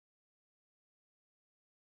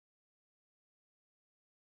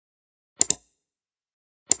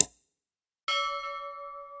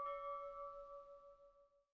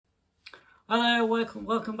Hello,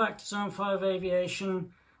 welcome back to Zone 5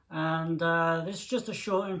 Aviation, and this is just a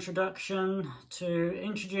short introduction to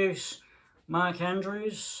introduce Mark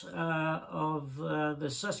Andrews of the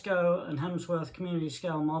Cisco and Hemsworth Community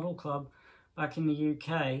Scale Model Club back in the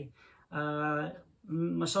UK.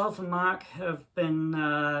 Myself and Mark have been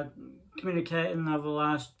communicating over the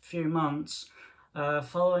last few months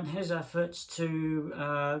following his efforts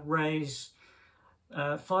to raise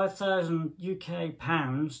 5,000 UK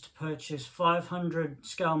pounds to purchase 500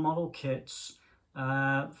 scale model kits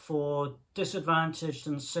for disadvantaged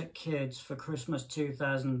and sick kids for Christmas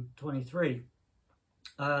 2023.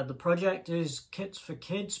 The project is Kits for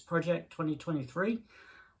Kids Project 2023,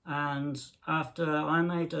 and after I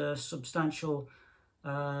made a substantial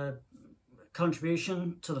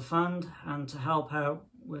contribution to the fund and to help out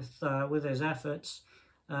with his efforts,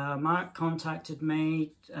 Mark contacted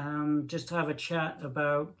me just to have a chat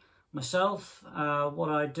about myself, what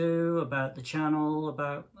I do, about the channel,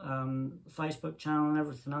 about Facebook channel and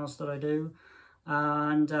everything else that I do,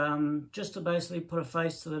 and just to basically put a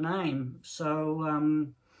face to the name. So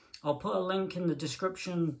I'll put a link in the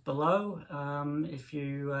description below if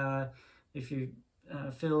you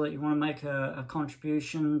feel that you want to make a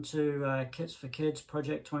contribution to Kits for Kids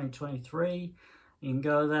Project 2023. You can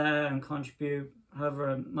go there and contribute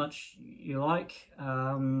however much you like.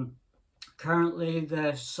 Currently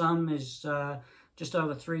their sum is just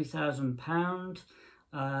over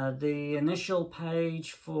 £3,000. The initial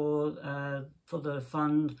page for the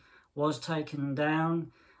fund was taken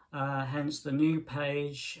down, hence the new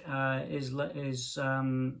page is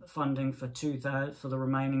funding for the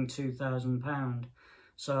remaining £2,000.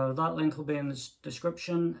 So that link will be in the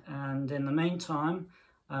description, and in the meantime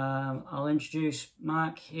I'll introduce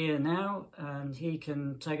Mark here now, and he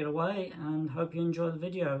can take it away, and hope you enjoy the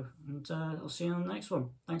video, and I'll see you on the next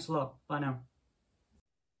one. Thanks a lot. Bye now.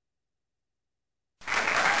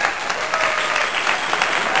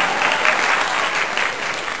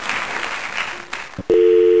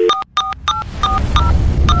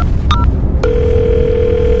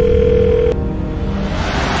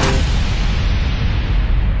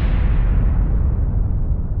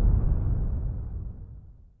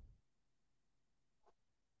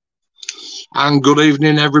 And good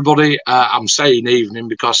evening, everybody. I'm saying evening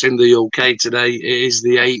because in the UK today it is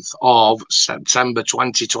the 8th of September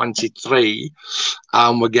 2023,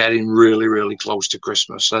 and we're getting really close to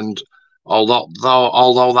Christmas. And although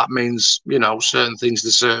that means, you know, certain things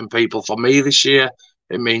to certain people, for me this year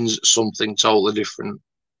it means something totally different.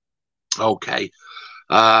 Okay,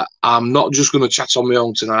 I'm not just going to chat on my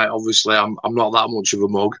own tonight. Obviously, I'm not that much of a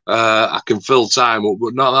mug. I can fill time up,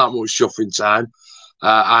 but not that much chuffing time.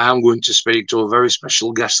 I am going to speak to a very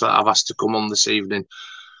special guest that I've asked to come on this evening.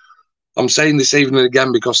 I'm saying this evening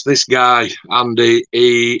again because this guy, Andy,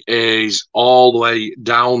 he is all the way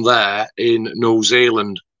down there in New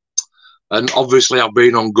Zealand. And obviously I've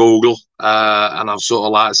been on Google and I've sort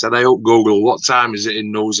of like said, hey, up Google, what time is it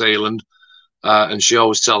in New Zealand? And she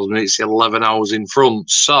always tells me it's 11 hours in front.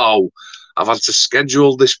 So I've had to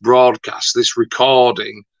schedule this broadcast, this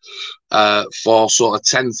recording, for sort of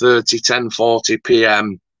 10:40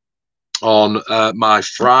 p.m. on my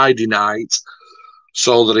Friday night,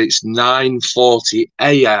 so that it's 9:40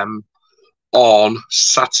 a.m. on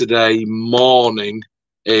Saturday morning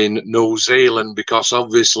in New Zealand, because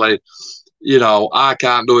obviously, you know, I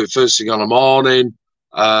can't do it first thing on the morning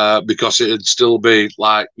because it'd still be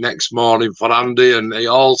like next morning for Andy, and it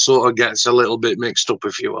all sort of gets a little bit mixed up,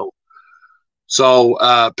 if you will. So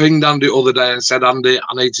pinged Andy the other day and said, Andy,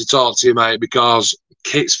 I need to talk to you, mate, because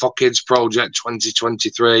Kits for Kids Project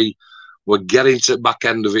 2023, we're getting to the back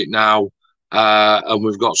end of it now, and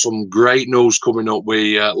we've got some great news coming up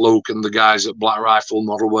with Luke and the guys at Black Rifle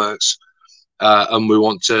Model Works, and we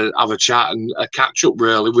want to have a chat and a catch up.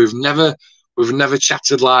 Really, we've never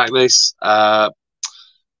chatted like this.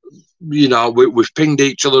 You know, we've pinged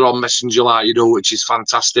each other on Messenger like you do, which is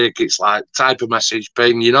fantastic. It's like type a message,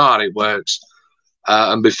 ping, you know how it works.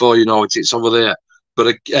 And before you know it, it's over there.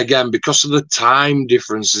 But again, because of the time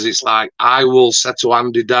differences, it's like I will say to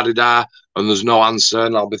Andy, da-da-da, and there's no answer,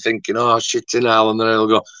 and I'll be thinking, oh, shit in hell, and then he'll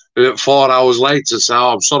go 4 hours later, so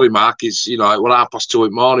oh, I'm sorry, Mark, it's, you know, it was 2:30 in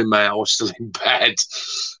the morning, mate, I was still in bed.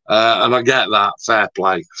 And I get that. Fair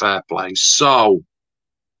play, fair play. So,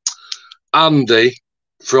 Andy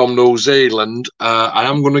from New Zealand, I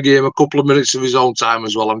am going to give him a couple of minutes of his own time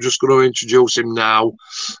as well. I'm just going to introduce him now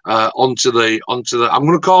onto the I'm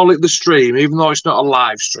going to call it the stream, even though it's not a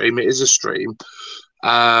live stream, it is a stream.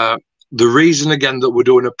 The reason again that we're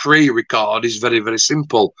doing a pre-record is very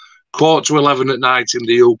simple. 11:15 at night in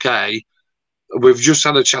the UK, we've just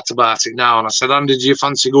had a chat about it now, and I said, Andy, do you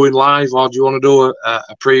fancy going live, or do you want to do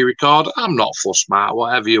a pre-record? I'm not fussed, Matt,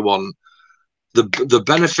 whatever you want. The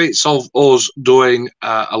benefits of us doing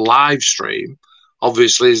a live stream,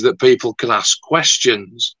 obviously, is that people can ask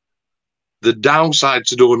questions. The downside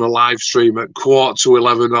to doing a live stream at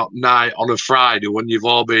 11:15 at night on a Friday, when you've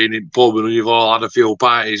all been in pub and you've all had a few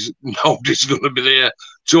parties, nobody's going to be there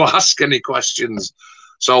to ask any questions.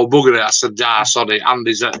 So bugger it. I said, sorry,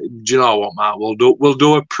 Andy's. Do you know what, Matt? We'll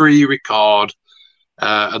do a pre-record,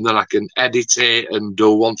 and then I can edit it and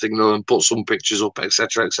do one thing and put some pictures up,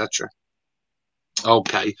 etc., etc.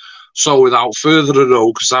 Okay. So without further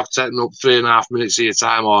ado, because I've taken up 3.5 minutes of your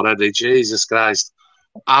time already, Jesus Christ.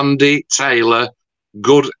 Andy Taylor,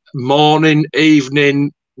 good morning,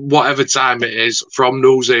 evening, whatever time it is, from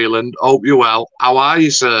New Zealand. Hope you're well. How are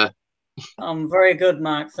you, sir? I'm very good,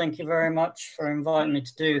 Mark. Thank you very much for inviting me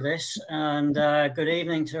to do this. And good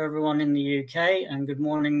evening to everyone in the UK, and good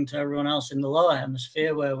morning to everyone else in the lower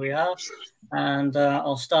hemisphere where we are. And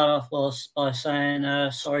I'll start off by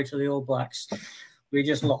saying sorry to the All Blacks. We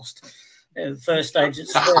just lost. First stage,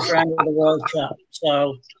 it's the first round of the World Cup.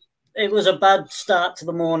 So it was a bad start to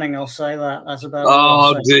the morning, I'll say that. That's about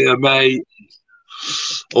all. Oh, dear, mate.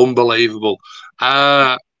 Unbelievable.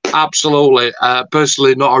 Absolutely.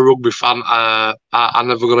 Personally, not a rugby fan. I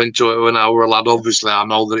never got into it when I was a lad. Obviously, I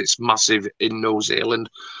know that it's massive in New Zealand.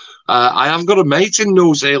 I have got a mate in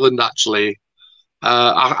New Zealand, actually.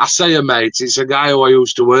 I say a mate. It's a guy who I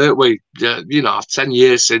used to work with, 10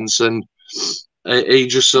 years since, and he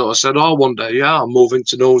just sort of said, oh, one day, yeah, I'm moving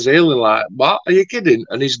to New Zealand. Like, what? Are you kidding?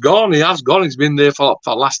 And he's gone. He has gone. He's been there for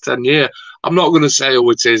the last 10 years. I'm not going to say who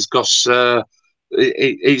it is, because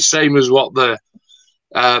it's same as what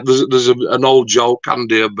there's an old joke,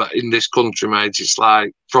 Andy, but in this country, mate, it's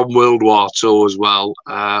like from World War II as well,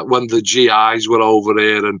 when the GIs were over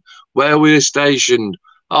here. And where were you stationed?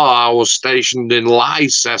 Oh, I was stationed in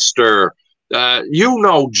Leicester.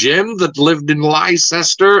 Jim that lived in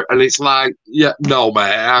Leicester, and it's like, yeah, no, mate,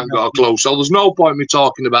 I haven't got a clue. So there's no point me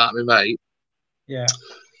talking about me, mate. Yeah.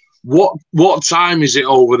 What time is it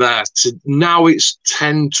over there? Now it's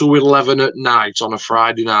 10 to 11 at night on a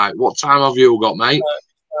Friday night. What time have you got, mate?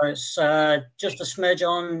 It's just a smidge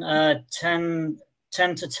on 10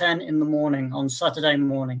 to 10 in the morning on Saturday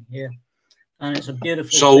morning here, and it's a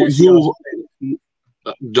beautiful. So you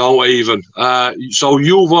don't even. So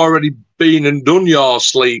you've already been and done your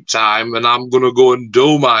sleep time, and I'm going to go and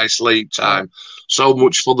do my sleep time. Yeah. So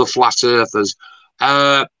much for the flat earthers.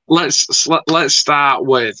 Let's start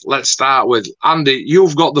with Andy.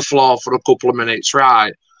 You've got the floor for a couple of minutes,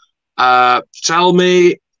 right? Tell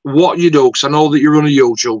me what you do, because I know that you run a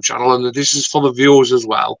YouTube channel, and this is for the viewers as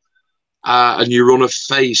well. And you run a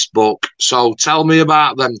Facebook. So tell me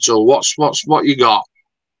about them two. What you got?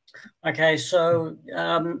 Okay, so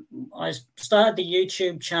I started the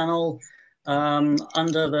YouTube channel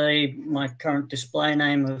under my current display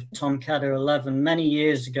name of Tomcatter11 many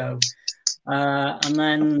years ago. And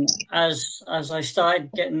then as I started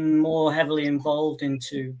getting more heavily involved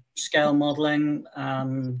into scale modeling,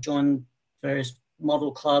 joined various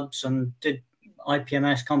model clubs and did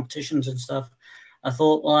IPMS competitions and stuff, I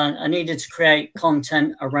thought, well, I needed to create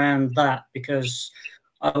content around that, because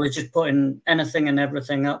I was just putting anything and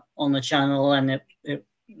everything up on the channel, and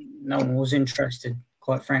no one was interested,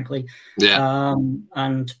 quite frankly. Yeah.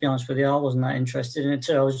 And to be honest with you, I wasn't that interested in it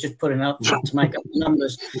too. I was just putting it up to make up the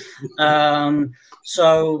numbers.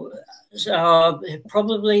 So it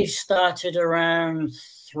probably started around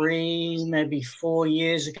 3, maybe 4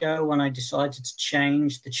 years ago, when I decided to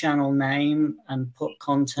change the channel name and put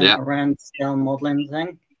content around the scale modeling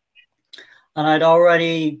thing. And I'd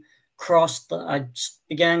already I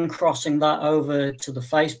began crossing that over to the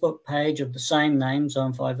Facebook page of the same name,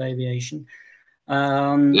 Zone 5 Aviation.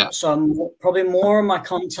 So probably more of my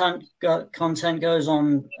content goes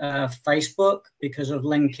on Facebook, because of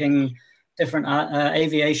linking different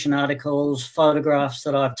aviation articles, photographs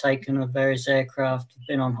that I've taken of various aircraft,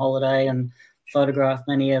 been on holiday and photographed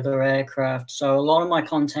many other aircraft. So a lot of my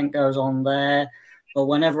content goes on there. But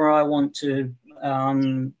whenever I want to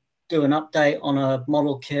do an update on a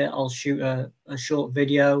model kit, I'll shoot a short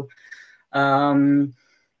video. And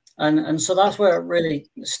so that's where it really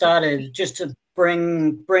started, just to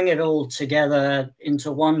bring it all together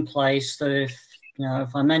into one place, that if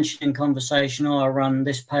I mention in conversation, I run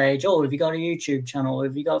this page, have you got a YouTube channel?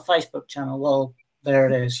 Have you got a Facebook channel? Well, there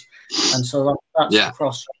it is. And so that's the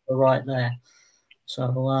crossover right there.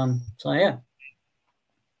 So yeah.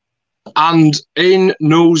 And in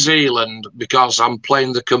New Zealand, because I'm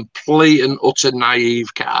playing the complete and utter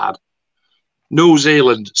naive card, New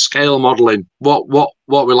Zealand scale modelling, what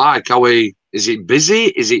we like? Are we Is it busy?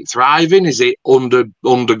 Is it thriving? Is it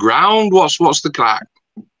underground? What's the crack?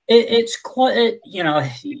 It's quite, you know,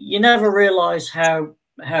 you never realise how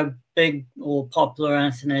big or popular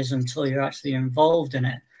anything is until you're actually involved in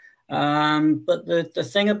it. But the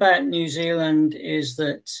thing about New Zealand is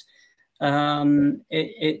that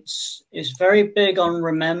it's very big on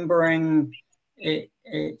remembering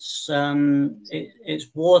its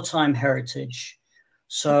wartime heritage.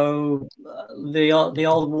 So the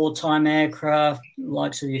old wartime aircraft,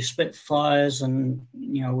 likes of your Spitfires, and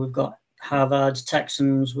you know we've got Harvards,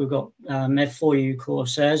 Texans, we've got F4U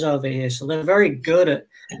Corsairs over here. So they're very good at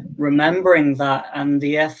remembering that and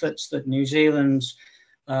the efforts that New Zealand's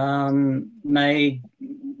made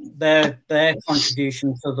their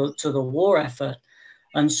contribution to the war effort.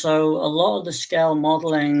 And so a lot of the scale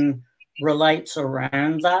modeling relates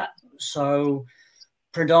around that. So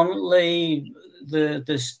predominantly the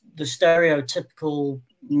stereotypical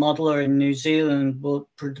modeler in New Zealand will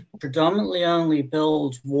predominantly only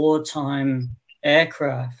build wartime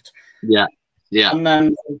aircraft. Yeah. Yeah.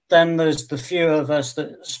 And then there's the few of us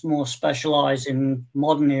that's more specialized in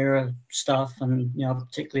modern era stuff. And, you know,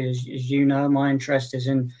 particularly as you know, my interest is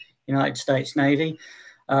in United States Navy.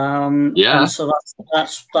 And so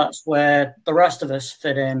that's where the rest of us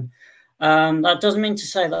fit in. That doesn't mean to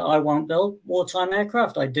say that I won't build wartime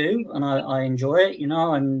aircraft. I do, and I enjoy it, you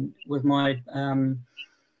know, and with my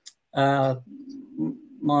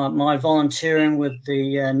my volunteering with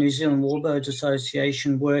the New Zealand Warbirds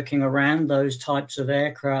Association, working around those types of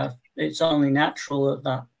aircraft, it's only natural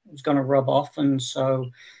that is going to rub off. And so,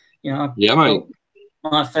 you know, yeah, mate,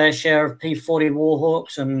 my fair share of P-40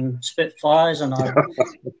 Warhawks and Spitfires and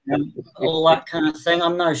all that kind of thing.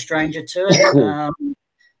 I'm no stranger to it.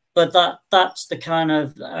 But that's the kind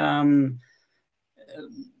of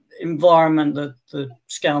environment that the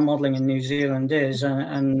scale modeling in New Zealand is.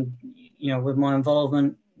 And you know, with my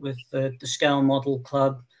involvement with the Scale Model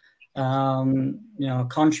Club, you know,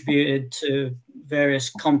 contributed to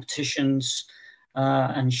various competitions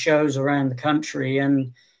and shows around the country.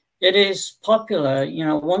 And it is popular. You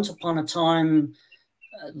know, once upon a time,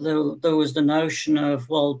 there was the notion of,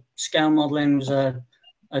 well, scale modeling was a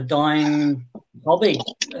dying hobby.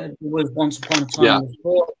 It was once upon a time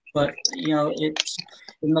before, but you know, it's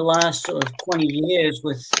in the last sort of 20 years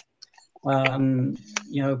with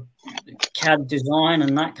you know, CAD design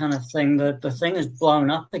and that kind of thing, the thing has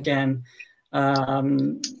blown up again.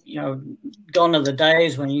 You know, gone are the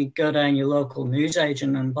days when you go down your local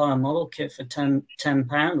newsagent and buy a model kit for £10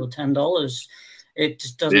 or $10. It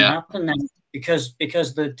just doesn't happen now because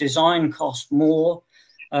the design costs more,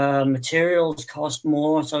 materials cost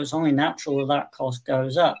more, so it's only natural that cost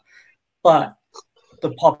goes up. But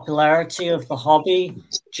the popularity of the hobby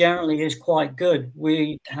generally is quite good.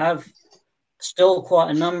 We have still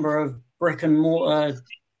quite a number of brick and mortar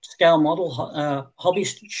scale model hobby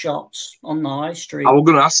shops on the high street. I was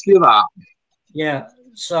going to ask you that. Yeah,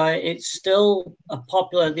 so it's still a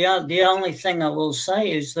popular. The only thing I will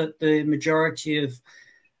say is that the majority of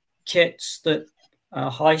kits that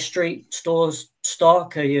high street stores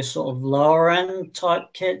stock are your sort of lower end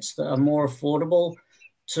type kits that are more affordable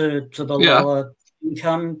to the lower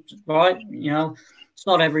income, right? You know, it's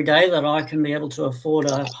not every day that I can be able to afford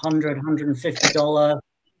 $150,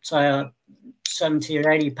 say a 70 or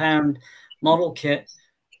 80 pound model kit,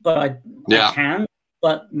 but I can.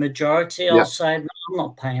 But majority, I'll say, no, I'm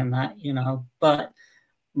not paying that, you know. But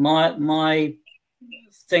my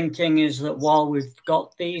thinking is that while we've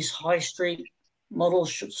got these high street model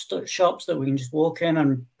shops that we can just walk in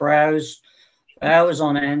and browse hours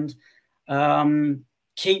on end,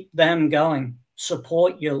 keep them going.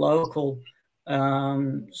 Support your local.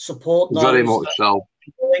 Support those very much so.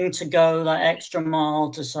 Willing to go that extra mile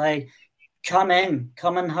to say, come and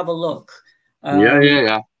have a look.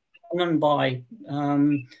 Come and buy.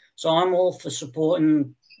 So I'm all for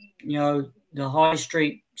supporting, you know, the high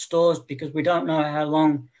street stores because we don't know how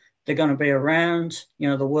long they're going to be around. You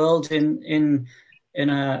know, the world's in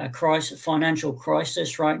a crisis, financial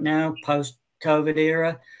crisis right now, post-COVID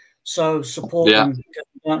era. So support them because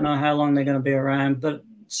we don't know how long they're going to be around. But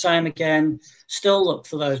same again, still look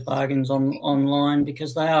for those bargains online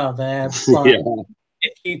because they are there. But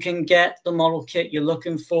if you can get the model kit you're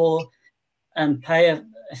looking for and pay a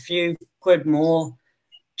few quid more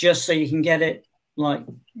just so you can get it, like,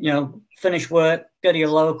 you know, finish work, go to your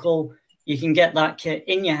local, you can get that kit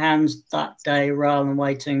in your hands that day rather than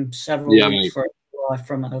waiting several weeks for it to arrive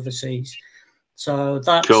from overseas. So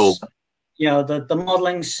that's cool. You know, the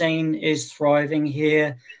modeling scene is thriving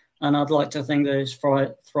here, and I'd like to think that it's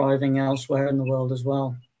thriving elsewhere in the world as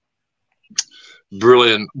well.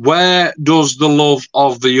 Brilliant. Where does the love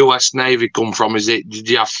of the US Navy come from? Did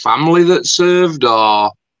you have family that served,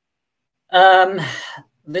 or?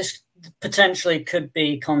 This potentially could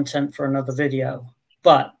be content for another video,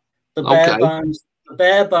 but the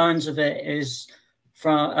bare bones of it is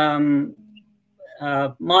from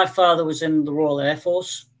my father was in the Royal Air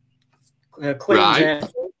Force, Queen's Air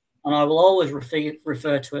Force, and I will always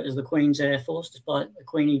refer to it as the Queen's Air Force, despite the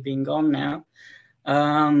Queenie being gone now.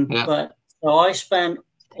 But so I spent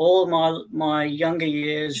all my younger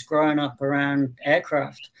years growing up around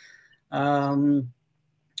aircraft, but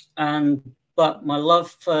my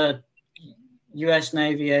love for US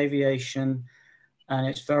Navy aviation, and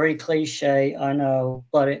it's very cliche, I know,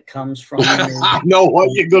 but it comes from I know what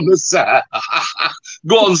you're gonna say.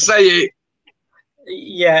 Go on, say it.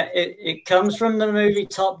 Yeah, it comes from the movie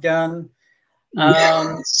Top Gun.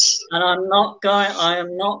 Yes. And I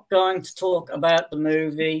am not going to talk about the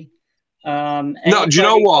movie. No, do you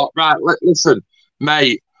know what? Right, listen,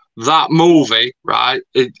 mate, that movie, right?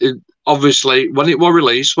 It obviously, when it was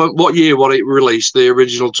released, what year was it released? The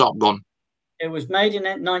original Top Gun. It was made in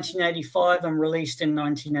 1985 and released in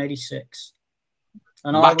 1986.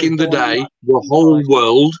 And back in the day, the whole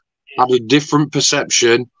world had a different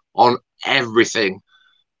perception on everything.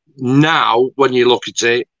 Now, when you look at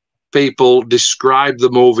it, people describe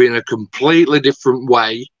the movie in a completely different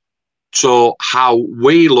way to how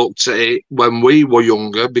we looked at it when we were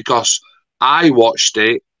younger, because I watched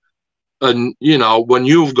it, and you know, when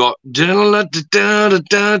you've got when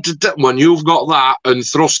you've got that and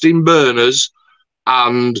thrusting burners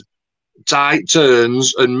and tight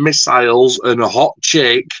turns and missiles and a hot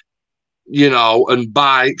chick, you know, and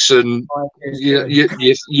bikes, and you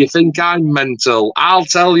think I'm mental. I'll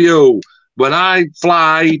tell you, when I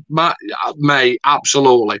fly, mate,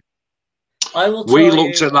 absolutely. I will. We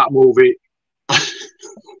looked at that movie.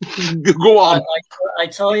 Go on. I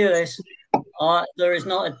tell you this: there is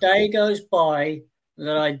not a day goes by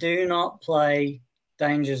that I do not play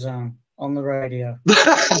Danger Zone on the radio.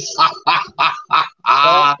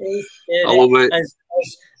 I love it.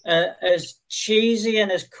 As cheesy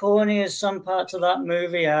and as corny as some parts of that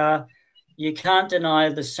movie are, you can't deny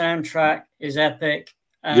the soundtrack is epic.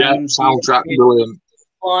 Yeah, soundtrack brilliant.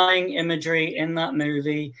 Flying imagery in that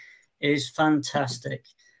movie is fantastic.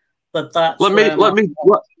 But that's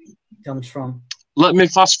comes from. Let me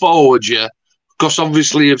fast forward you, because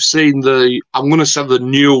obviously you've seen I'm going to say the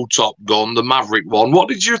new Top Gun, the Maverick one. What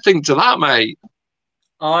did you think to that, mate?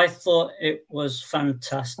 I thought it was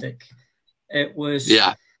fantastic. It was.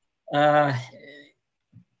 Yeah. I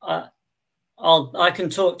can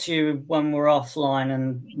talk to you when we're offline,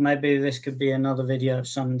 and maybe this could be another video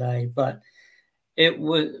someday. But it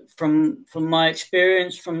was from my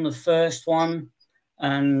experience from the first one,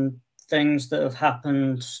 and things that have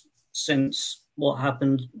happened since what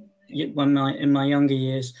happened in my younger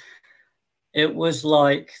years. It was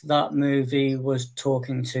like that movie was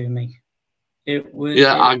talking to me. It was.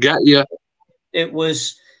 Yeah, I get you. It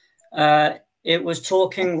was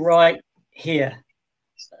talking right here.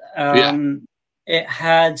 It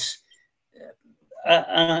had,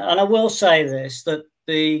 and I will say this, that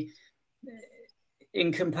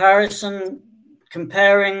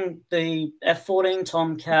comparing the F-14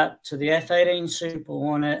 Tomcat to the F-18 Super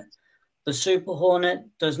Hornet, the Super Hornet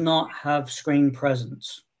does not have screen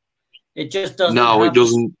presence. It just doesn't. No, it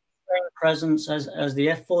doesn't. Screen presence as the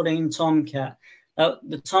F-14 Tomcat.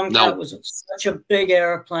 The Tomcat was such a big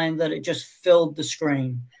airplane that it just filled the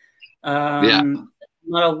screen. No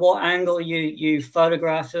matter what angle you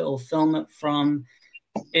photograph it or film it from,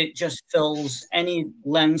 it just fills any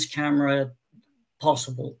lens camera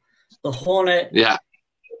possible. The Hornet,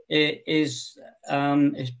 it's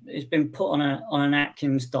been put on an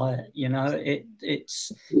Atkins diet. You know, it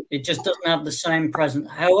just doesn't have the same presence.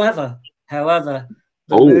 However, the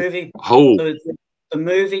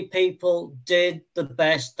movie people did the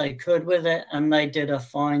best they could with it, and they did a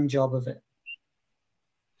fine job of it.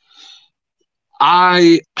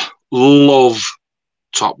 I love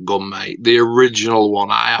Top Gun, mate. The original one,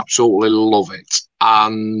 I absolutely love it.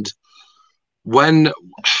 And when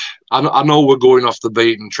I know we're going off the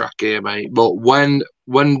beaten track here, mate, but when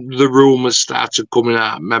the rumours started coming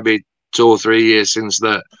out, maybe 2 or 3 years since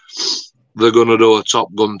that they're going to do a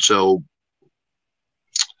Top Gun 2,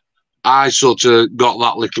 I sort of got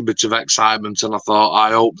that little bit of excitement, and I thought,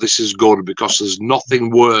 I hope this is good, because there's nothing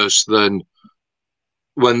worse than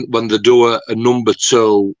when they do a number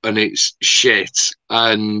 2 and it's shit.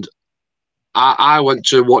 And I went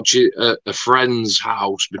to watch it at a friend's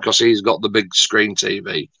house because he's got the big screen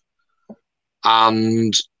TV,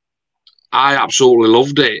 and I absolutely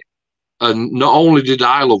loved it. And not only did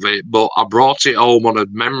I love it, but I brought it home on a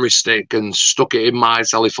memory stick and stuck it in my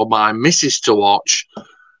telly for my missus to watch.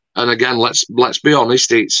 And again, let's be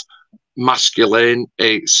honest, it's masculine,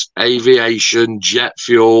 it's aviation, jet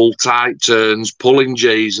fuel, tight turns, pulling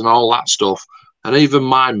G's and all that stuff. And even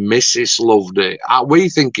my missus loved it.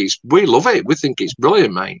 We love it. We think it's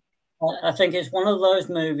brilliant, mate. I think it's one of those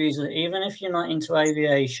movies that even if you're not into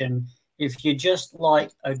aviation, if you just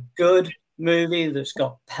like a good movie that's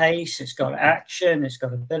got pace, it's got action, it's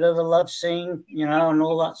got a bit of a love scene, you know, and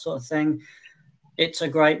all that sort of thing, it's a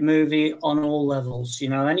great movie on all levels. You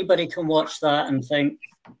know, anybody can watch that and think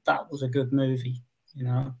that was a good movie. You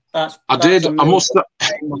know, I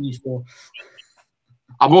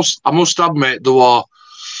must admit there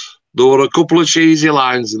were a couple of cheesy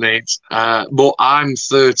lines in it, but I'm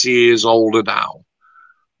 30 years older now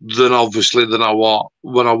than I was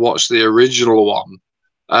when I watched the original one.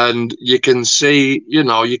 And you can see, you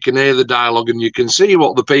know, you can hear the dialogue and you can see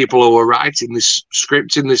what the people who are writing this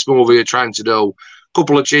script in this movie are trying to do. A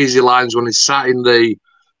couple of cheesy lines when he's sat in the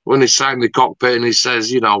cockpit and he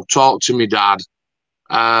says, you know, talk to me, Dad.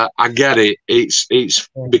 I get it. It's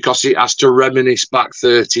because it has to reminisce back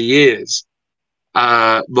 30 years.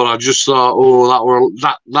 But I just thought, oh,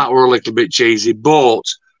 that were a little bit cheesy, but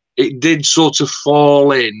it did sort of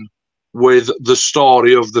fall in with the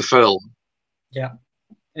story of the film. Yeah.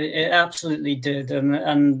 It absolutely did,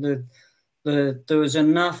 and there was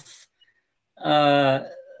enough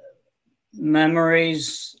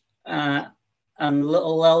memories and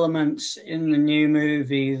little elements in the new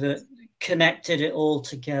movie that connected it all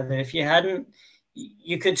together. If you hadn't,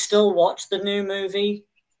 you could still watch the new movie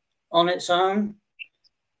on its own,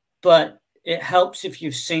 but it helps if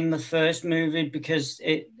you've seen the first movie because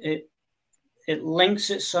it links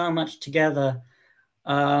it so much together.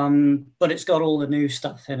 But it's got all the new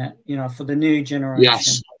stuff in it, you know, for the new generation.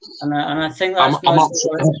 Yes. And I think that's mostly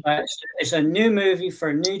what it's about. It's a new movie for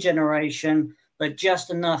a new generation, but just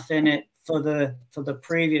enough in it for the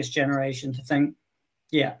previous generation to think,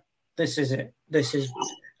 yeah, this is it.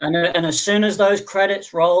 And as soon as those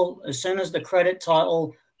credits roll, as soon as the credit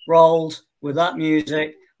title rolled with that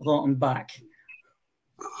music, I thought, I'm back.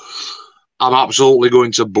 I'm absolutely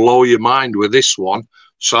going to blow your mind with this one.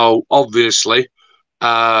 So obviously,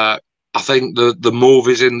 I think the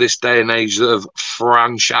movies in this day and age that have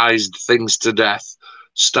franchised things to death,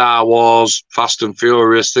 Star Wars, Fast and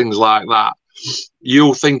Furious, things like that,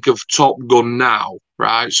 you think of Top Gun now,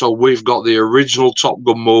 right? So we've got the original Top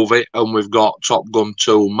Gun movie and we've got Top Gun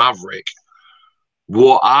 2 Maverick.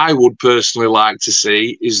 What I would personally like to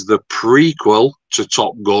see is the prequel to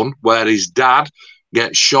Top Gun, where his dad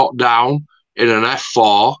gets shot down in an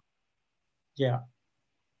F4. Yeah.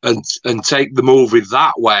 And take the movie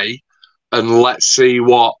that way, and let's see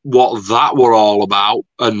what that were all about,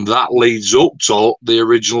 and that leads up to the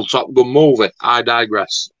original Top Gun movie. I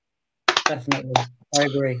digress. Definitely,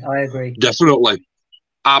 I agree. Definitely,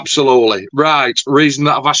 absolutely right. Reason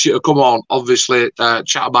that I've asked you to come on, obviously,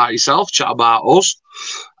 chat about yourself, chat about us.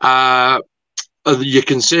 You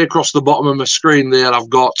can see across the bottom of my screen there, I've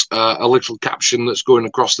got a little caption that's going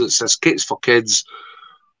across that says "Kits for Kids."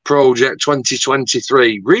 Project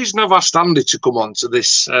 2023. Reason I've asked Andy to come on to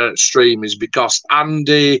this stream is because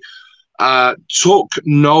Andy took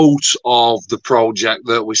note of the project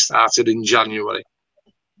that we started in January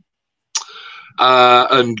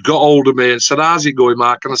and got hold of me and said, how's it going,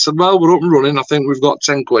 Mark? And I said, well, we're up and running. I think we've got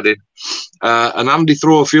 10 quid in. And Andy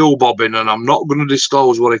threw a fuel bob in, and I'm not going to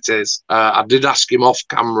disclose what it is. I did ask him off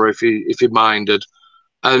camera if he minded.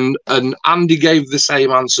 And Andy gave the same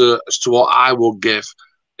answer as to what I would give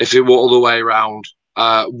if it were the way around.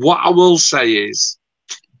 What I will say is,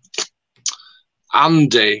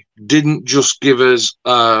 Andy didn't just give us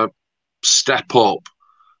a step up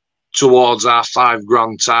towards our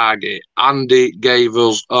 £5,000 target. Andy gave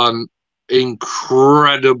us an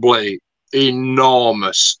incredibly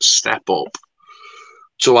enormous step up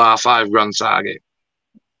to our £5,000 target.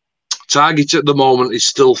 Target at the moment is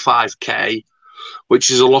still 5k, which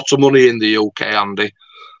is a lot of money in the UK, Andy.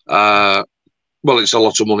 Well, it's a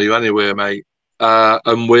lot of money anyway, mate.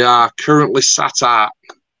 And we are currently sat at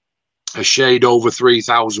a shade over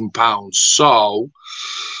 £3,000. So,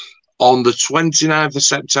 on the 29th of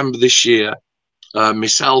September this year,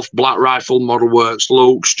 myself, Black Rifle Model Works,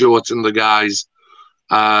 Luke, Stewart and the guys,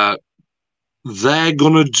 they're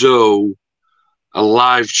going to do a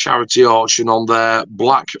live charity auction on their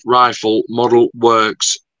Black Rifle Model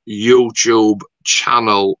Works YouTube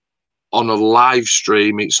channel on a live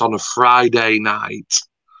stream. It's on a Friday night.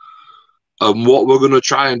 And what we're going to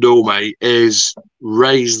try and do, mate, is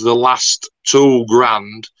raise the last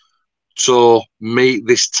 £2,000 to meet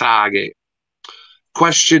this target.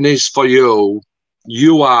 Question is for you.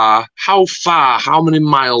 You are how far? How many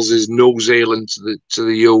miles is New Zealand to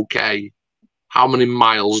the UK? How many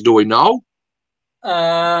miles do we know?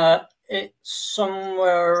 It's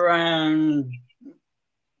somewhere around.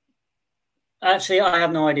 Actually, I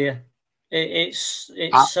have no idea. It's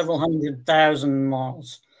several 100,000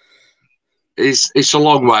 miles. It's a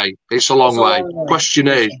long way. It's a long way.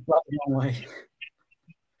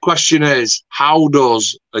 Question is, how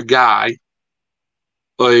does a guy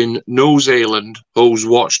in New Zealand who's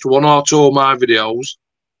watched one or two of my videos,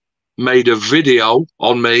 made a video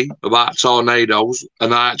on me about tornadoes,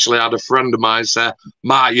 and I actually had a friend of mine say,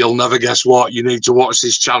 Mark, you'll never guess what, you need to watch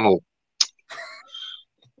this channel.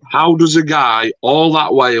 How does a guy all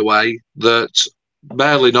that way away that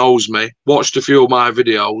barely knows me, watched a few of my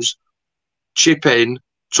videos, chip in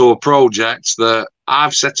to a project that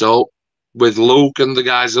I've set up with Luke and the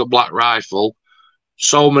guys at Black Rifle,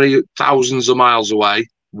 so many thousands of miles away?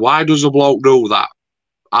 Why does a bloke do that?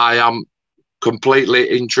 I am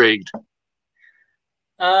completely intrigued.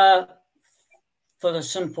 For the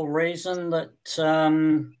simple reason that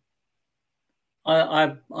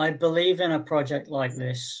I believe in a project like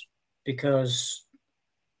this because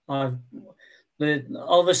obviously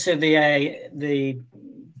the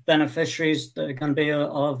beneficiaries that are going to be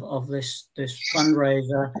of this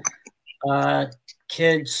fundraiser are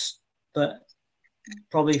kids that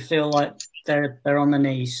probably feel like they're on the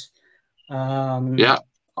knees. Yeah,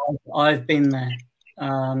 I've been there,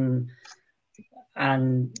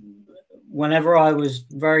 and whenever I was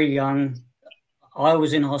very young, I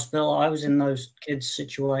was in hospital. I was in those kids'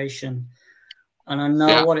 situation, and I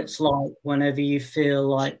know what it's like whenever you feel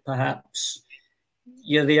like perhaps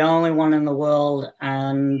you're the only one in the world,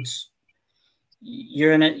 and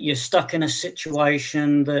you're stuck in a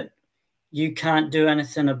situation that you can't do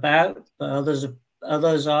anything about, but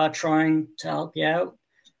others are trying to help you out,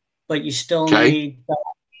 but you still need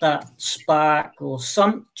that spark or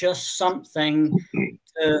just something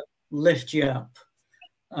to lift you up.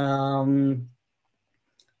 And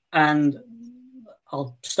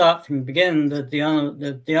I'll start from the beginning.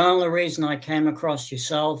 The only reason I came across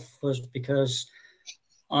yourself was because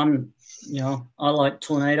I like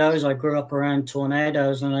tornadoes. I grew up around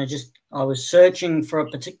tornadoes, and I was searching for a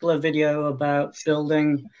particular video about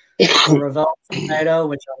building a reverse tornado,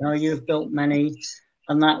 which I know you've built many,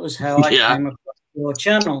 and that was how I came across your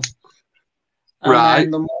channel.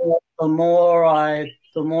 And then the more I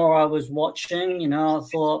was watching, I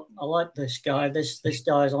thought, I like this guy. This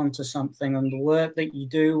guy's onto something, and the work that you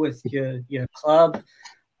do with your club,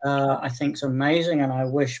 I think is amazing, and I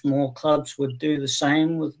wish more clubs would do the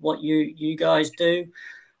same with what you guys do.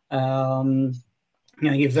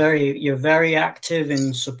 You're very active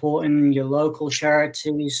in supporting your local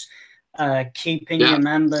charities, keeping your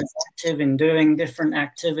members active in doing different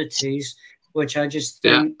activities, which I just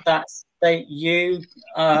think that you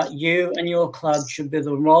and your club should be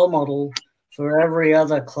the role model for every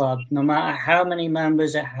other club, no matter how many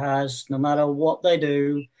members it has, no matter what they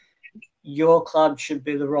do. Your club should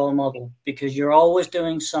be the role model because you're always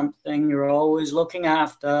doing something. You're always looking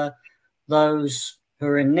after those who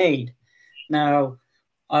are in need. Now,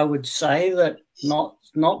 I would say that not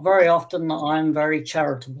very often that I'm very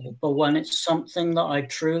charitable, but when it's something that I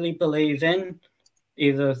truly believe in,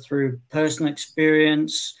 either through personal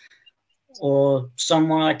experience or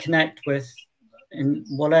someone I connect with, in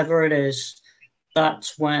whatever it is,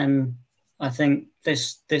 that's when I think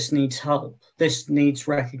this needs help. This needs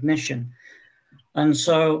recognition. And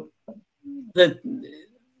so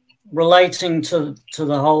relating to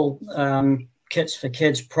the whole Kits for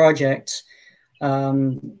Kids project,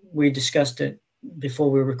 we discussed it before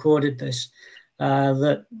we recorded this,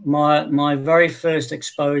 that my very first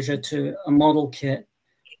exposure to a model kit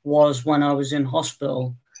was when I was in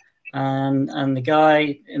hospital. And the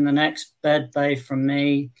guy in the next bed bay from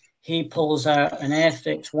me, he pulls out an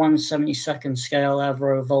Airfix 1/72nd scale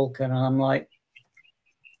Avro Vulcan, and I'm like,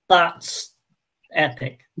 that's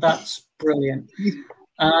epic. That's brilliant.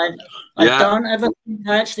 I don't ever think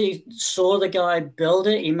I actually saw the guy build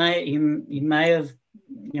it. He may have,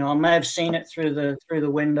 I may have seen it through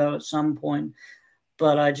the window at some point,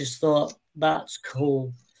 but I just thought that's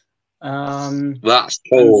cool. That's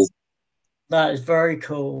cool. That is very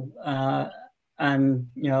cool. And,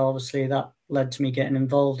 obviously that led to me getting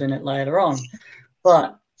involved in it later on.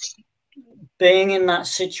 But being in that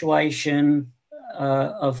situation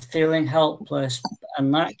of feeling helpless,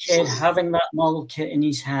 and that kid having that model kit in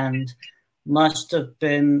his hand must have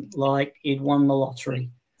been like he'd won the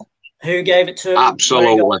lottery. Who gave it to him?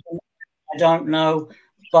 Absolutely. I don't know.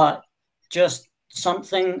 But just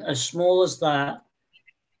something as small as that,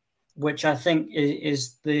 which I think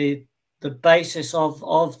is the basis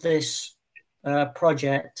of this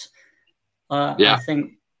project. Yeah. I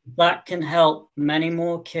think that can help many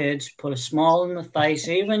more kids put a smile on the face,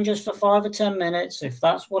 even just for 5 or 10 minutes. If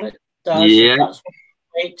that's what it does, if Yeah. that's what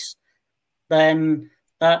it takes, then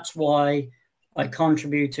that's why I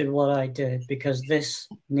contributed what I did, because this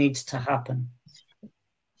needs to happen.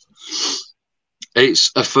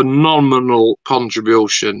 It's a phenomenal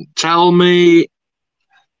contribution. Tell me,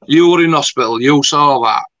 you were in hospital, you saw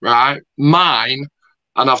that, right? Mine,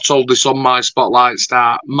 and I've told this on my Spotlight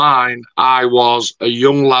Start, mine, I was a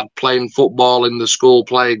young lad playing football in the school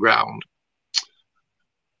playground.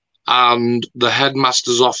 And the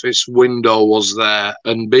headmaster's office window was there.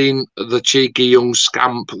 And being the cheeky young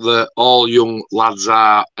scamp that all young lads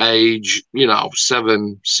are, age,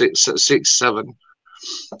 7, 6, 7.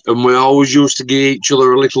 And we always used to give each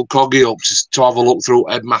other a little coggy up to have a look through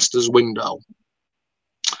headmaster's window.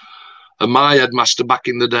 And my headmaster back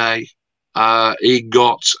in the day, he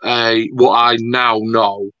got what I now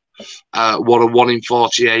know, what a 1 in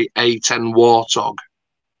 48 A10 Warthog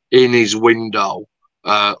in his window,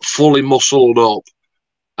 fully muscled up.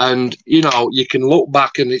 And, you can look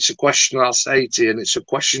back, and it's a question I'll say to you, and it's a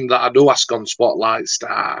question that I do ask on Spotlight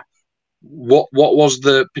Star. What was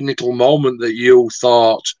the pinnacle moment that you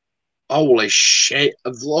thought, holy shit,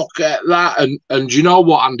 look at that? And you know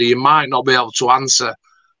what, Andy, you might not be able to answer.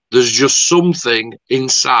 There's just something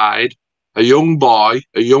inside a young boy,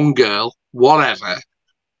 a young girl, whatever,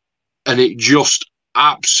 and it just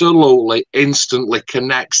absolutely instantly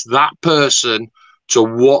connects that person to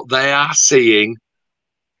what they are seeing.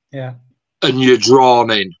 Yeah. And you're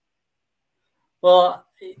drawn in. Well,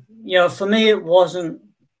 for me, it wasn't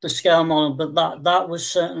the scale model, but that was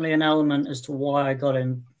certainly an element as to why I got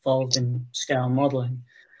involved in scale modeling.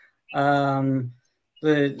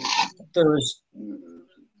 There was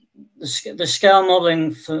the scale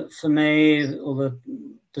modeling for me, or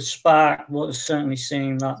the spark was certainly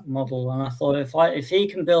seeing that model, and I thought, if he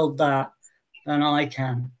can build that, then I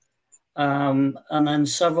can. And then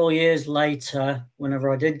several years later,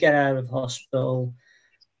 whenever I did get out of hospital,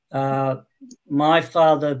 my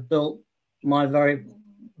father built my very,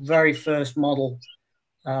 very first model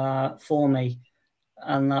for me,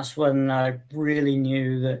 and that's when I really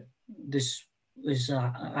knew that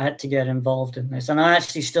I had to get involved in this. And I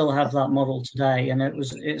actually still have that model today, and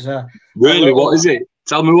it's a really. What is it?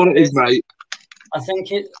 Tell me what it is, mate. I think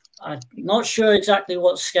I'm not sure exactly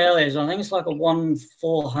what scale it is. I think it's like a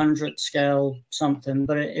 1/400 scale something,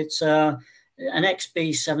 but it's an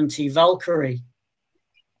XB-70 Valkyrie.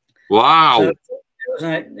 Wow. So it was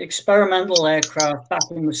an experimental aircraft back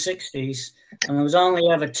in the 60s, and there was only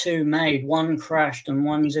ever 2 made. One crashed, and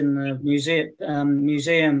one's in the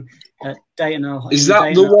museum at Dayton, Ohio. Is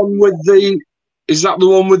that the one with the? Is that the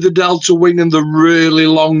one with the delta wing and the really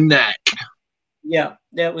long neck? Yeah,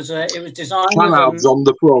 it was designed canards on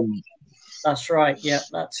the front. That's right. Yeah,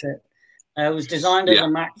 that's it. It was designed as a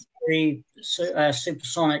Mach 3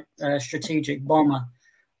 supersonic strategic bomber.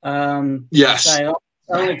 Yes.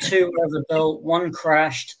 Only 2 were ever built. One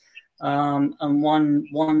crashed, and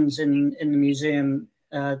one's in the museum,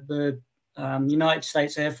 the United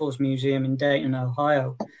States Air Force Museum in Dayton,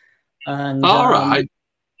 Ohio. And all right.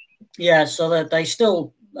 Yeah, so that they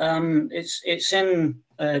still it's in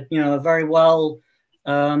a very well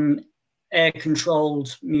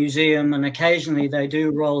air-controlled museum, and occasionally they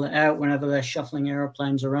do roll it out whenever they're shuffling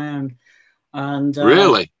airplanes around. And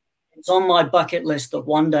really, it's on my bucket list that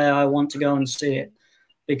one day I want to go and see it,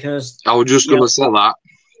 because I was just going to say that.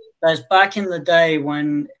 There's back in the day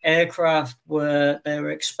when aircraft were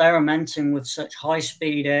experimenting with such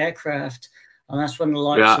high-speed aircraft, and that's when the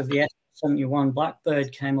likes of the S-71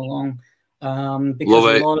 Blackbird came along,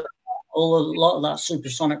 because a lot of that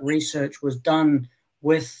supersonic research was done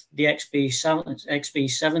with the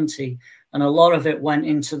XB-70, and a lot of it went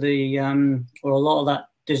into or a lot of that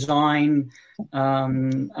design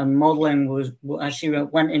and modeling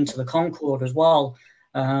went into the Concorde as well.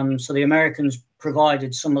 So the Americans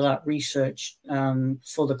provided some of that research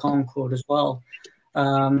for the Concorde as well.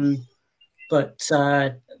 But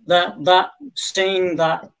seeing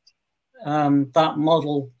that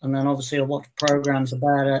model, and then obviously I watched programs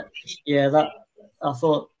about it. Yeah, that I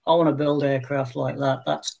thought, I want to build aircraft like that.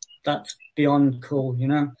 That's beyond cool,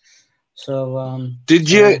 So did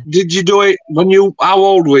you do it when how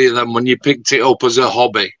old were you then when you picked it up as a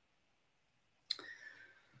hobby?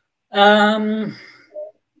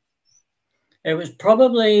 It was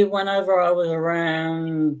probably whenever I was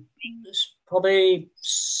around probably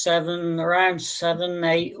 7,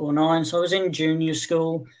 8 or 9. So I was in junior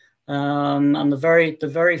school. And the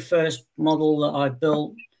very first model that I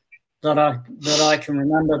built, that I can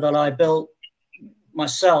remember, that I built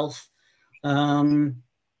myself, and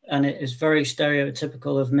it is very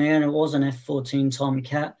stereotypical of me, and it was an F-14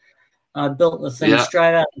 Tomcat. I built the thing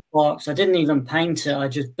straight out of the box. I didn't even paint it. I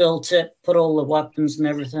just built it, put all the weapons and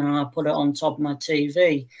everything, and I put it on top of my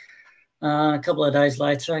TV. A couple of days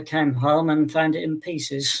later, I came home and found it in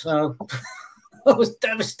pieces. So I was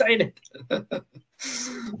devastated.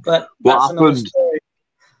 But what happened?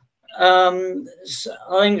 I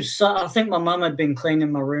think my mum had been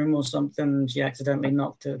cleaning my room or something, and she accidentally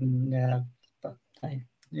knocked it. And yeah, but hey,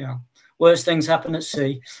 worse things happen at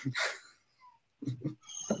sea.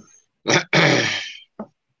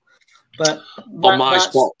 But on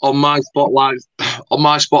my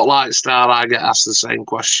spotlight star, I get asked the same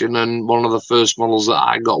question, and one of the first models that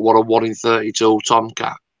I got was a 1 in 32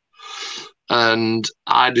 Tomcat, and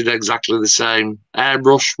I did exactly the same.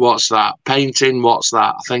 Airbrush, what's that? Painting, what's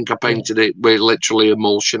that? I think I painted it with literally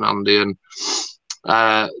emulsion, Andy, and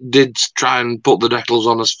did try and put the decals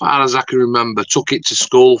on as far as I can remember. Took it to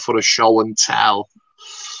school for a show and tell.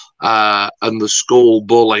 And the school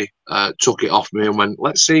bully took it off me and went,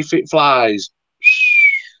 "Let's see if it flies."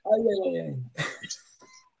 Oh, yeah.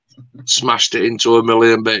 Smashed it into a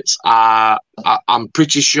million bits. I'm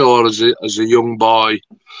pretty sure as a young boy,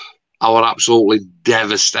 I was absolutely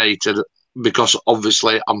devastated because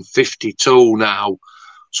obviously I'm 52 now,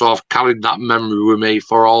 so I've carried that memory with me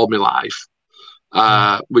for all my life,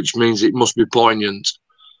 which means it must be poignant.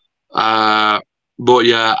 But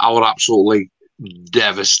yeah, I was absolutely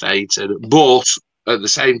devastated. But at the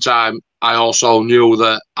same time, I also knew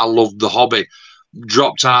that I loved the hobby.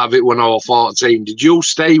 Dropped out of it when I was 14. Did you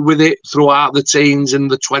stay with it throughout the teens and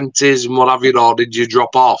the 20s and what have you, or did you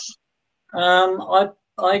drop off? I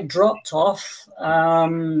dropped off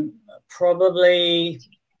probably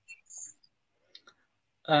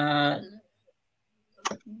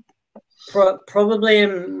probably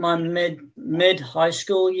in my mid high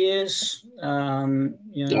school years.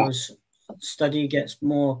 As study gets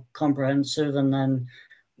more comprehensive, and then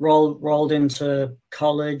rolled into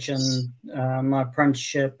college and my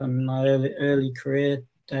apprenticeship and my early career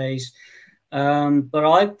days. But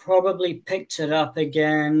I probably picked it up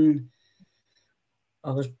again.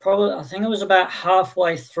 I think I was about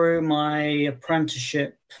halfway through my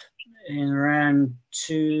apprenticeship in around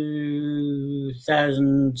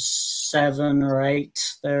 2007 or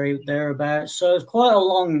 8, thereabouts. So it's quite a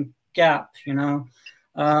long gap,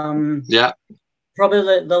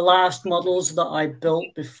 Probably the last models that I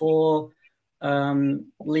built before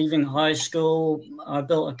leaving high school, I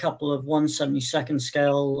built a couple of 1/72nd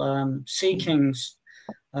scale Sea Kings,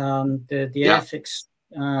 the Airfix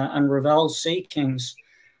and Revell Sea Kings.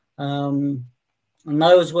 And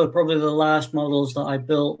those were probably the last models that I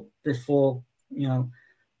built before,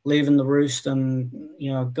 leaving the roost and,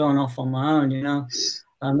 going off on my own,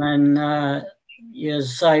 And then,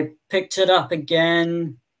 yes, I picked it up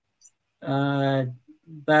again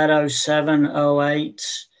about 07,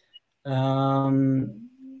 08.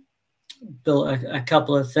 Built a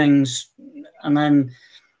couple of things. And then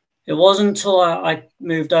it wasn't until I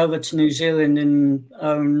moved over to New Zealand in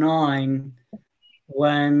 09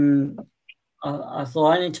 when I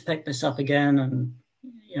thought I need to pick this up again. And,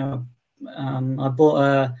 I bought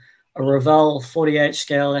a Revell 48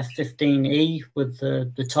 scale F-15E with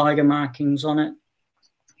the tiger markings on it.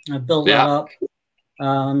 I built that up.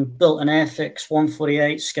 Built an Airfix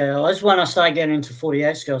 148 scale. That's when I started getting into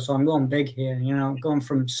 48 scale. So I'm going big here, I'm going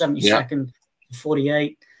from 72nd to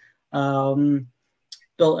 48.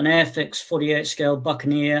 Built an Airfix 48 scale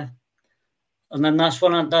Buccaneer. And then that's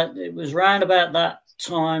when it was around about that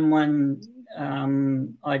time when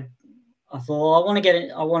I thought, I want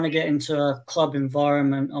to get into a club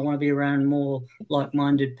environment. I want to be around more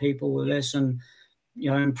like-minded people with this, and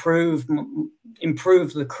improve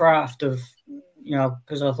the craft of,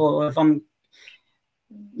 because I thought, well, if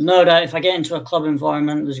I get into a club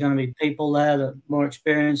environment, there's going to be people there that are more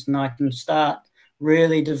experienced, and I can start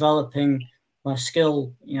really developing my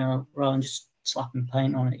skill, rather than just slapping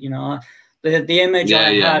paint on it. The image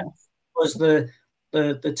I had was the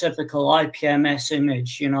typical IPMS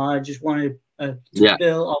image. I just wanted to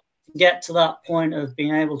get to that point of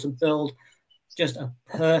being able to build just a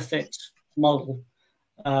perfect model.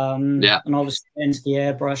 And obviously into the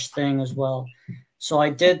airbrush thing as well. So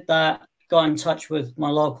I did that, got in touch with my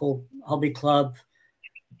local hobby club.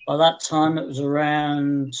 By that time, it was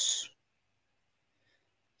around,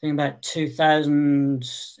 I think, about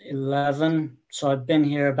 2011. So I'd been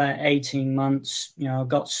here about 18 months,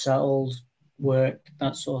 got settled, work,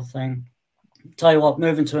 that sort of thing. tell you what,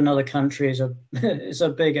 moving to another country is a is a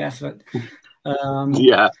big effort.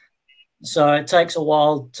 Yeah. So it takes a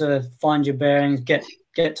while to find your bearings, get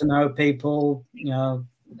to know people, you know,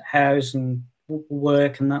 house and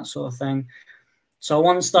work and that sort of thing. So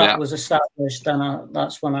once that was established, then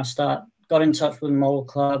that's when I got in touch with the model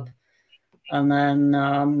club, and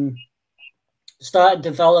then started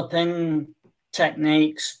developing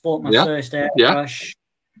techniques. Bought my first airbrush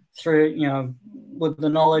through, you know, with the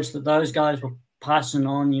knowledge that those guys were passing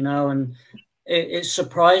on, you know, and it's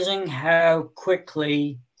surprising how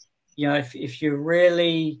quickly, you know, if you're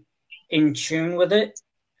really in tune with it,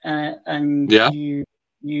 and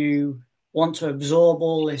you want to absorb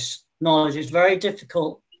all this knowledge, it's very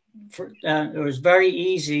difficult. It was very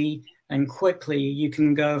easy and quickly you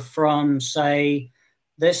can go from, say,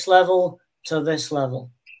 this level to this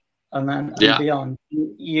level, and then and beyond.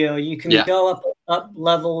 You know, you can go up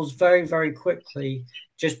levels very, very quickly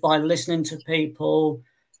just by listening to people,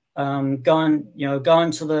 going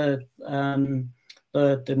to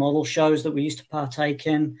the model shows that we used to partake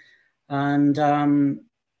in, and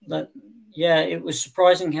it was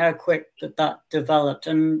surprising how quick that developed.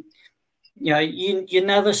 And you know, you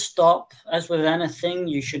never stop. As with anything,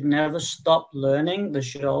 you should never stop learning. There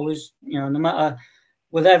should always, you know, no matter,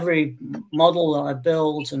 with every model that I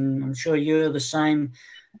build, and I'm sure you're the same,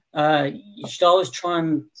 you should always try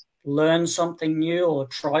and learn something new or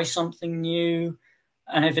try something new.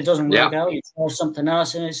 And if it doesn't work out, you try something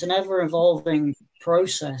else. And it's an ever-evolving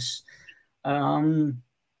process. And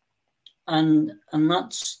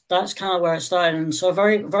that's kind of where it started. And so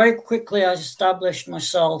very, very quickly I established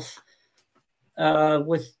myself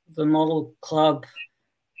with the model club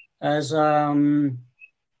as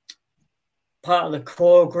part of the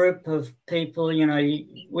core group of people. You know,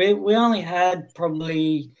 we only had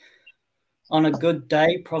probably, on a good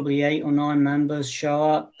day, probably 8 or 9 members show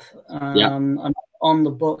up. And on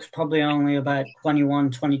the books, probably only about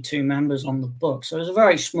 21, 22 members on the book. So it was a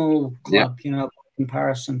very small club, you know, by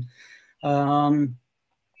comparison.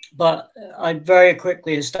 But I very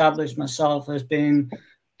quickly established myself as being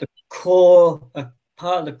the core, a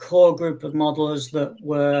part of the core group of modelers that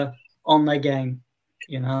were on their game,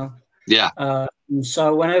 you know. And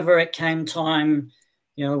so whenever it came time,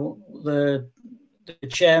 you know, the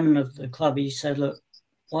chairman of the club, he said, "Look,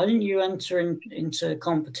 why didn't you enter into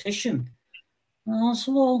competition?" And I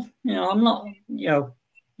said, "Well, you know, I'm not, you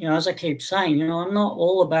know, as I keep saying, you know, I'm not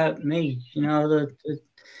all about me, you know,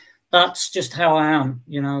 that's just how I am,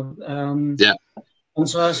 you know." And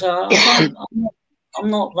so I said, I'm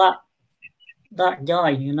not that guy,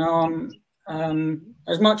 you know.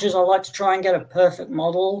 As much as I like to try and get a perfect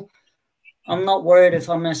model, I'm not worried if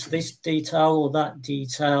I miss this detail or that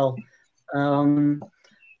detail. And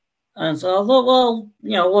so I thought, well,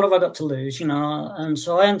 you know, what have I got to lose, you know? And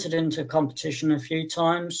so I entered into competition a few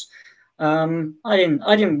times. I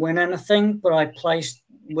didn't win anything, but I placed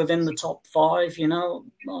within the top 5, you know,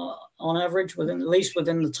 on average, at least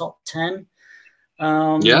within the top 10.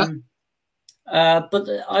 But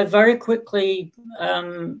I very quickly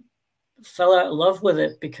fell out of love with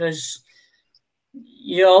it, because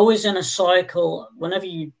you're always in a cycle. Whenever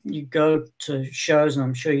you go to shows, and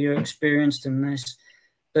I'm sure you're experienced in this,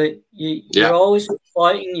 but you're always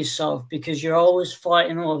fighting yourself, because you're always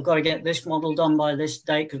fighting, oh, I've got to get this model done by this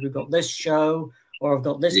date because we've got this show, or I've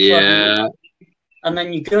got this club. And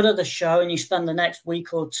then you go to the show and you spend the next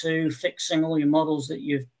week or two fixing all your models that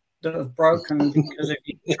have broken because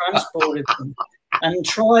you transported them. And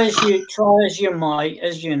try as you might,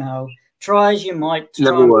 as you know,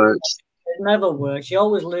 never works. It never works. You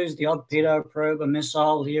always lose the odd pitot probe, a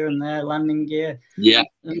missile here and there, landing gear.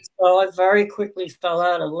 And so I very quickly fell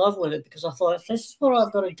out of love with it, because I thought, if this is what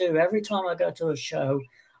I've got to do every time I go to a show,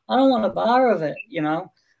 I don't want a bar of it, you know.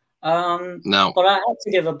 No. But I had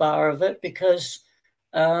to give a bar of it, because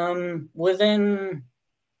within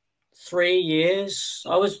 3 years,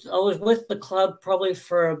 I was with the club probably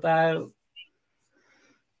for about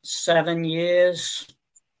 7 years.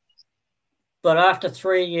 But after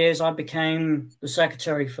 3 years, I became the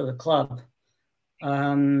secretary for the club.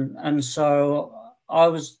 And so I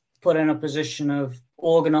was put in a position of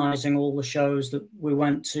organizing all the shows that we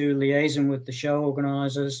went to, liaising with the show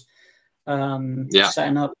organizers,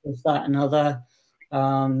 setting up this, that, and other,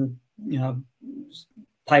 you know,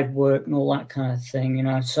 paperwork and all that kind of thing, you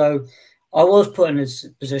know. So I was put in this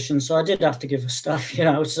position, so I did have to give her stuff, you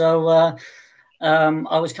know. So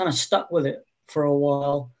I was kind of stuck with it for a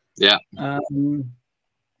while.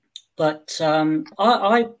 But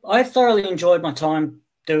I thoroughly enjoyed my time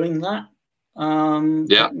doing that.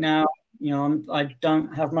 But now, you know, I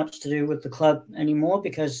don't have much to do with the club anymore,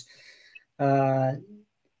 because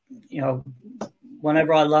you know,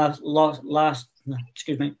 whenever I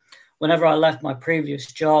whenever I left my previous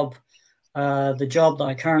job, the job that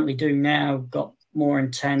I currently do now got more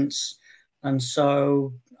intense, and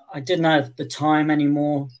so I didn't have the time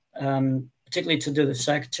anymore, particularly to do the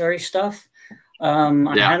secretary stuff.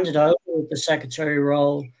 I handed over the secretary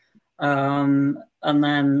role, and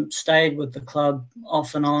then stayed with the club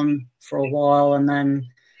off and on for a while, and then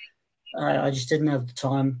I just didn't have the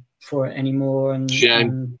time for it anymore, and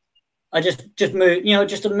I just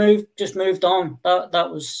moved, just moved on.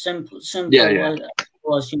 That was simple. Yeah. It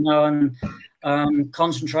was, and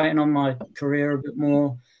concentrating on my career a bit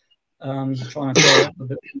more, trying to grow up a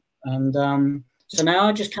bit, and so now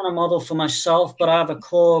I just kind of model for myself. But I have a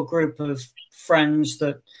core group of friends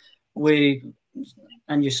that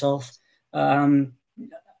and yourself, and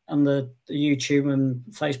the YouTube and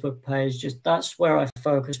Facebook page. Just that's where I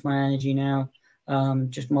focus my energy now.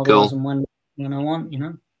 Just model as and when I want,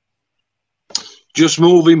 Just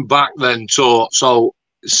moving back then, so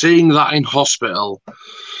seeing that in hospital,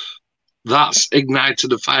 that's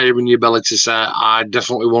ignited a fire in your belly to say, I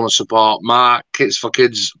definitely want to support my Kits for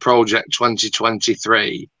Kids project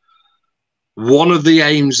 2023. One of the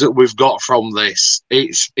aims that we've got from this,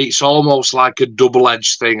 it's almost like a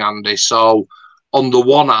double-edged thing, Andy. So on the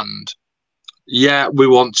one hand, yeah, we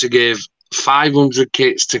want to give 500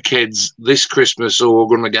 kits to kids this Christmas who are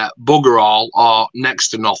going to get bugger all or next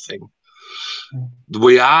to nothing.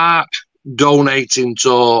 We are donating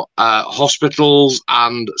to hospitals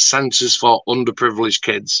and centres for underprivileged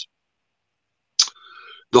kids.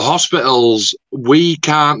 The hospitals, we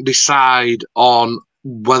can't decide on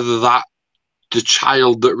whether the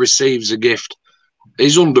child that receives a gift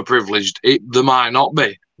is underprivileged. There might not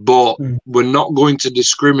be, but we're not going to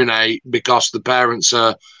discriminate because the parents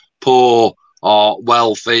are poor or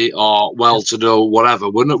wealthy or well-to-do, whatever.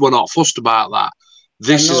 We're not fussed about that.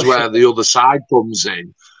 This is where the other side comes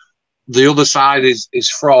in. The other side is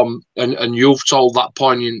from, and you've told that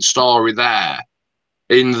poignant story there,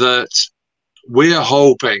 in that we are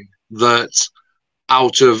hoping that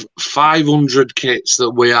out of 500 kits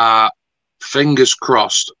that we are, fingers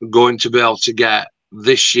crossed, going to be able to get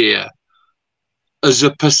this year, as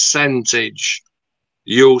a percentage,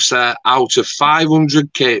 you'll say out of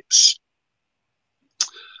 500 kits,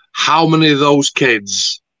 how many of those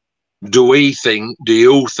kids do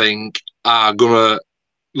you think are going to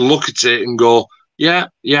look at it and go, yeah,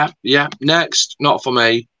 next, not for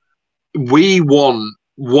me? We want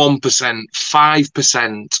 1%,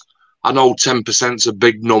 5%. I know 10% is a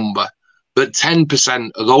big number, but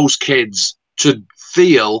 10% of those kids to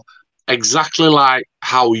feel exactly like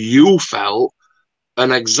how you felt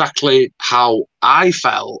and exactly how I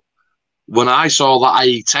felt when I saw that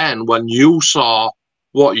A10, when you saw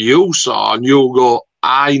what you saw and you go,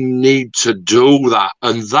 I need to do that.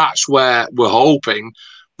 And that's where we're hoping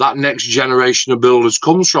that next generation of builders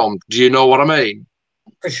comes from. Do you know what I mean?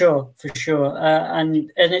 For sure.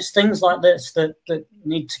 And it's things like this that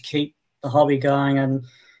need to keep the hobby going. And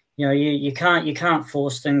you can't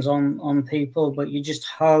force things on people, but you just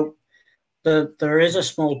hope that there is a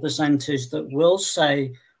small percentage that will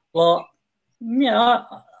say, well,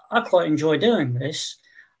 I quite enjoy doing this.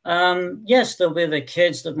 Yes, there'll be the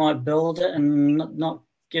kids that might build it and not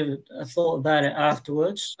give a thought about it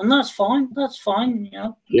afterwards, and that's fine.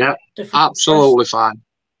 Yeah, absolutely fine.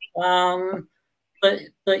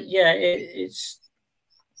 But yeah,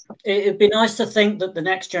 it'd be nice to think that the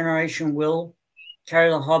next generation will carry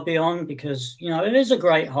the hobby on, because it is a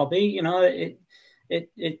great hobby.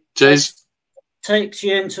 It takes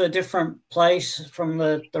you into a different place from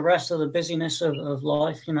the rest of the busyness of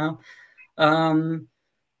life.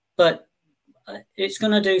 But it's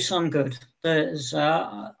going to do some good. There's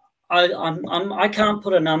I can't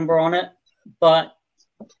put a number on it, but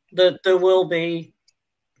there will be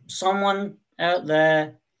someone out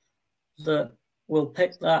there that will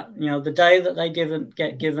pick that. The day that they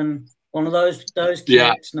get given one of those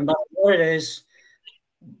kits, no matter what it is,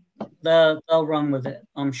 they'll run with it.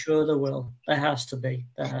 I'm sure they will. There has to be.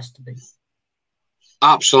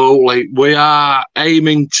 Absolutely. We are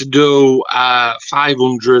aiming to do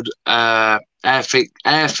 500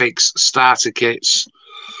 Airfix starter kits.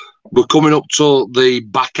 We're coming up to the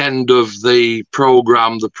back end of the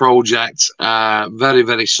program, the project, very,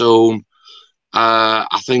 very soon.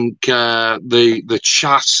 I think the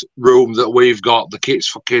chat room that we've got, the Kits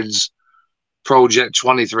for Kids Project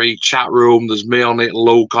 23 chat room, there's me on it,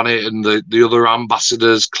 Luke on it, and the other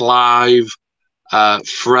ambassadors, Clive,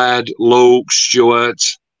 Fred, Luke, Stuart,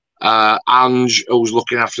 Ange, who's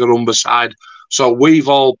looking after the number side. So we've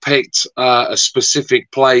all picked a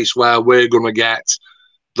specific place where we're going to get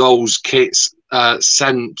those kits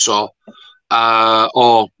sent to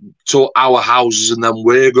or to our houses, and then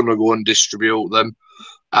we're going to go and distribute them.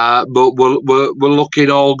 But we're looking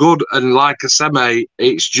all good, and like I said, mate,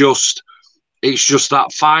 it's just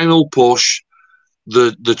that final push.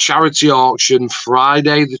 The charity auction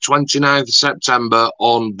Friday the 29th of September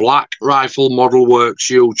on Black Rifle Model Works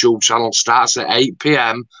YouTube channel starts at 8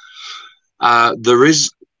 p.m. There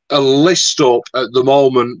is a list up at the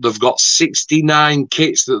moment. They've got 69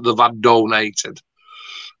 kits that they've had donated.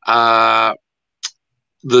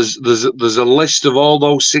 There's a list of all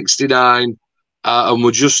those 69, and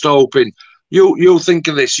we're just hoping. You think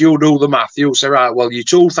of this, you do the math, you say, right, well, you're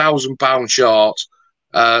 £2,000 short,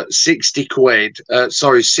 60 quid,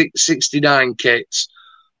 69 kits.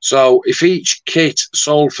 So if each kit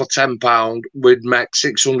sold for £10, we'd make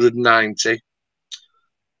 690.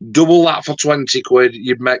 Double that for 20 quid,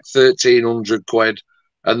 you'd make 1,300 quid.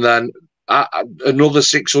 And then another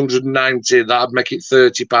 690, that'd make it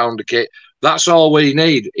 £30 a kit. That's all we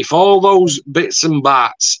need. If all those bits and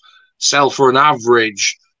bats sell for an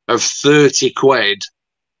average of 30 quid,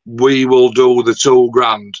 we will do the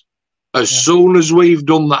 £2,000. As soon as we've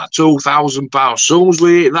done that £2,000, as soon as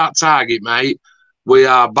we hit that target, mate, we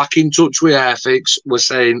are back in touch with Airfix. We're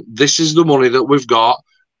saying, this is the money that we've got.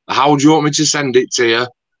 How do you want me to send it to you?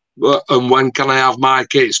 And when can I have my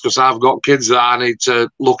kids? Because I've got kids that I need to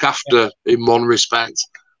look after in one respect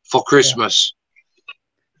for Christmas.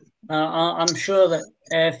 I'm sure that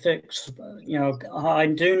Airfix, I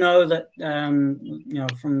do know that,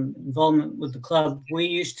 from involvement with the club, we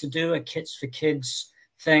used to do a Kits for Kids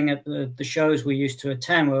thing at the shows we used to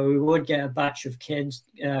attend, where we would get a batch of kits,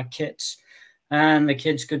 and the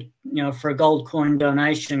kids could, for a gold coin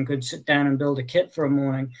donation, could sit down and build a kit for a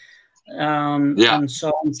morning. And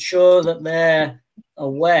so I'm sure that they're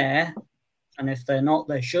aware, and if they're not,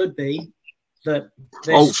 they should be, that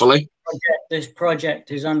this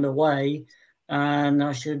project is underway, and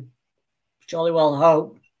I should jolly well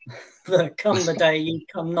hope that come the day you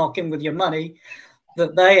come knocking with your money,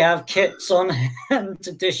 that they have kits on hand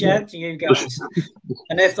to dish out to you guys.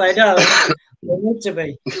 And if they don't, they need to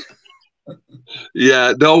be.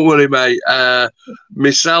 Yeah, don't worry, mate.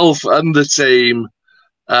 Myself and the team,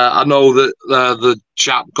 I know that the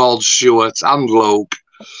chap called Stuart and Luke,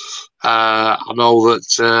 I know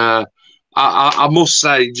that I must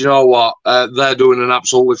say, do you know what? They're doing an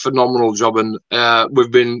absolutely phenomenal job, and we've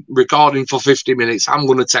been recording for 50 minutes. I'm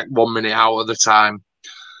going to take 1 minute out of the time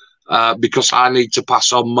because I need to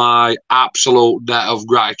pass on my absolute debt of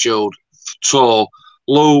gratitude to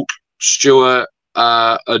Luke, Stuart,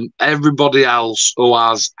 and everybody else who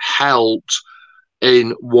has helped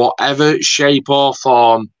in whatever shape or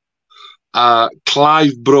form.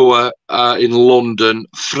 Clive Brewer in London,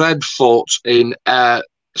 Fred Foote in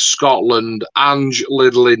Scotland, Ange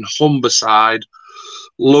Liddell in Humberside,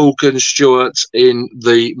 Luke and Stuart in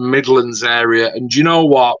the Midlands area. And do you know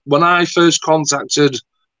what? When I first contacted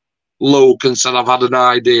Luke and said, I've had an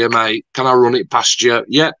idea, mate, can I run it past you?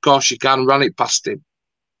 Yeah, of course you can, run it past him.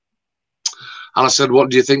 And I said, what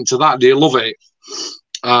do you think to that? Do you love it?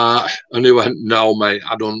 And he went, no, mate,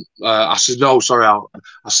 I don't. I said, no, sorry.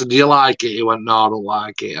 I said, do you like it? He went, no, I don't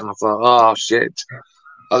like it. And I thought, oh, shit.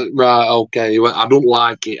 Right, okay. He went, I don't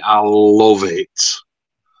like it. I love it.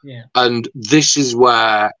 Yeah. And this is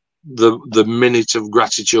where the minute of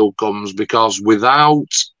gratitude comes, because without,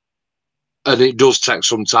 and it does take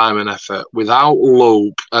some time and effort, without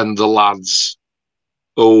Luke and the lads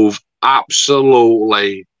who've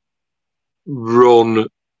absolutely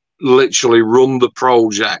literally run the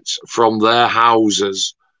project from their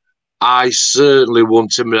houses, I certainly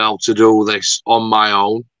wouldn't have been able to do this on my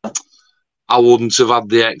own. I wouldn't have had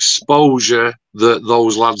the exposure that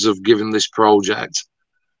those lads have given this project.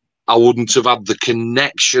 I wouldn't have had the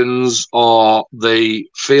connections or the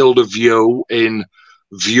field of view in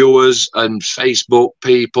viewers and Facebook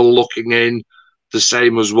people looking in, the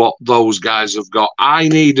same as what those guys have got. I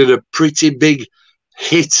needed a pretty big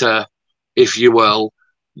hitter, if you will,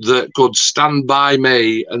 that could stand by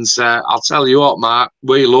me and say, I'll tell you what, Mark,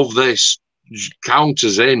 we love this. Count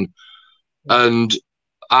us in. And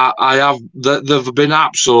they've been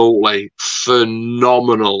absolutely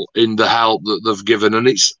phenomenal in the help that they've given, and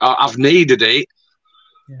I've needed it.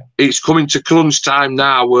 Yeah. It's coming to crunch time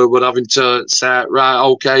now where we're having to say, right,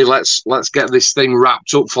 okay, let's get this thing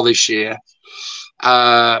wrapped up for this year.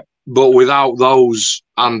 But without those,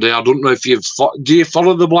 Andy, I don't know if do you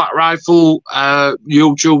follow the Black Rifle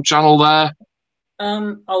YouTube channel there?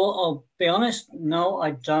 I'll be honest, no,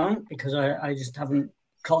 I don't, because I just haven't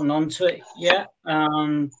cotton onto it yet.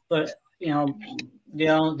 But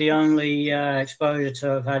the only exposure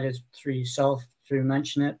to I've had is through yourself through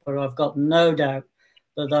mentioning it, but I've got no doubt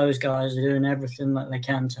that those guys are doing everything that they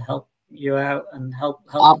can to help you out and help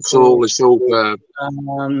Absolutely superb.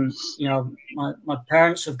 You know, my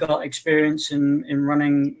parents have got experience in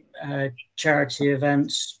running charity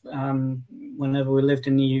events whenever we lived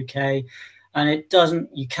in the UK, and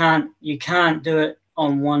you can't do it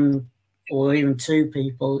on one or even two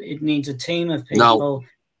people. It needs a team of people. No.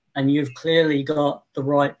 And you've clearly got the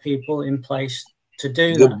right people in place to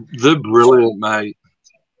do that. They're brilliant, mate.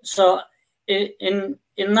 So in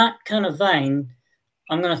that kind of vein,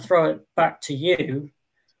 I'm going to throw it back to you.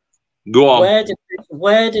 Go on.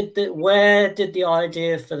 Where did the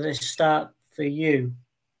idea for this start for you?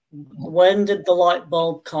 When did the light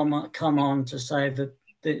bulb come on to say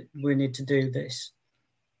that we need to do this?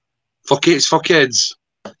 For kids.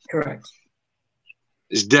 Correct.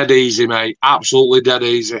 It's dead easy, mate. Absolutely dead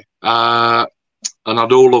easy. And I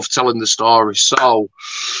do love telling the story. So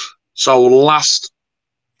last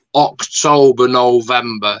October,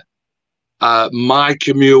 November, my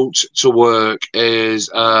commute to work is,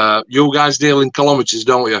 you guys deal in kilometres,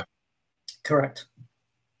 don't you? Correct.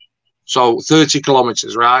 So 30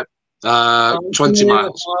 kilometres, right? 20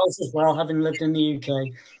 miles. Miles as well, having lived in the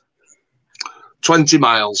UK. 20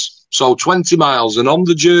 miles. So 20 miles. And on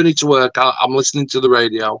the journey to work, I'm listening to the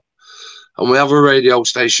radio. And we have a radio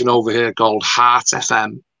station over here called Heart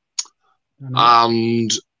FM.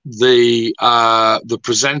 And the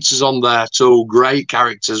presenters on there, two great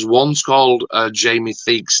characters. One's called Jamie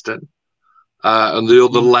Theakston. And the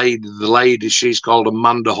other lady, she's called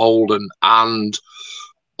Amanda Holden. And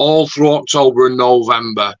all through October and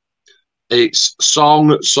November, it's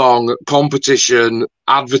song, competition,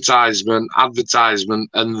 advertisement,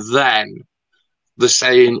 and then they're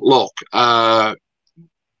saying, look,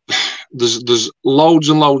 there's loads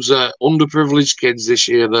and loads of underprivileged kids this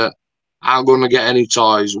year that aren't going to get any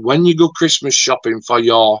toys. When you go Christmas shopping for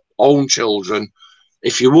your own children,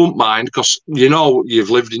 if you wouldn't mind, because you know you've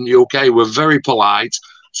lived in the UK, we're very polite.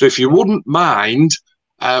 So if you wouldn't mind,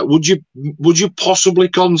 would you possibly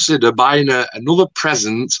consider buying another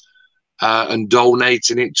present and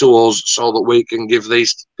donating it to us so that we can give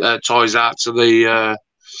these toys out to the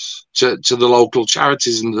local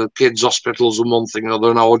charities and the kids' hospitals and one thing or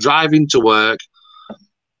another. And I was driving to work,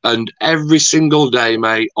 and every single day,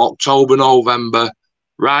 mate, October, November,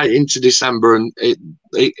 right into December, and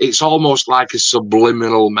it's almost like a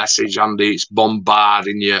subliminal message, Andy. It's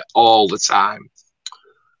bombarding you all the time.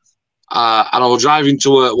 And I was driving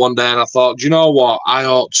to work one day, and I thought, do you know what? I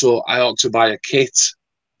ought to buy a kit.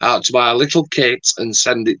 I ought to buy a little kit and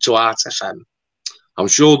send it to Art FM. I'm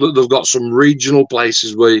sure that they've got some regional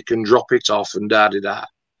places where you can drop it off and da-di-da.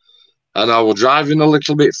 And I was driving a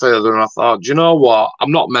little bit further, and I thought, do you know what?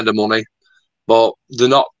 I'm not made of money, but they're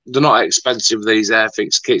not expensive, these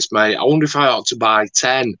Airfix kits, mate. I wonder if I ought to buy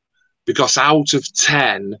 10, because out of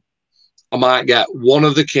 10, I might get one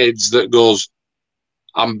of the kids that goes,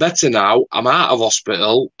 I'm better now. I'm out of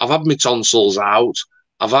hospital. I've had my tonsils out.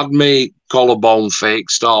 I've had my collarbone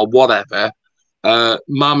fixed or whatever.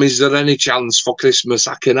 Mum, is there any chance for Christmas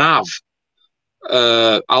I can have?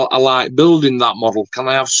 I like building that model. Can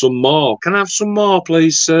I have some more? Can I have some more,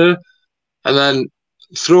 please, sir? And then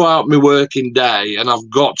throughout my working day, and I've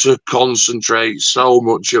got to concentrate so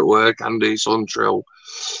much at work, Andy, it's untrue.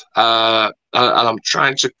 And I'm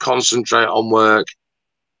trying to concentrate on work.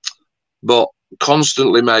 But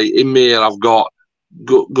constantly, mate, in me, I've got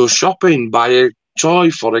go shopping, buy a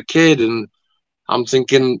toy for a kid, and I'm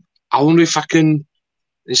thinking, I wonder if I can,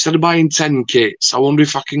 instead of buying 10 kits, I wonder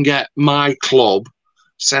if I can get my club,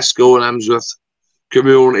 Sesco and Emsworth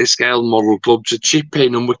Community Scale Model Club, to chip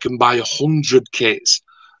in, and we can buy 100 kits.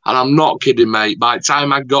 And I'm not kidding, mate. By the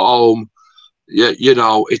time I got home, you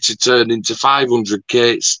know, it had turned into 500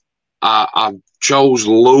 kits. I chose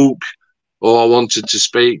Luke, who I wanted to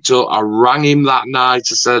speak to. I rang him that night.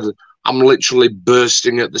 I said, I'm literally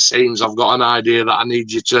bursting at the seams. I've got an idea that I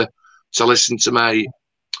need you to listen to me.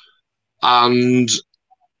 And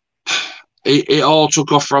it all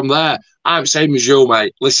took off from there. I'm same as you,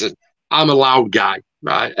 mate. Listen, I'm a loud guy,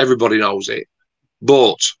 right? Everybody knows it.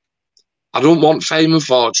 But I don't want fame and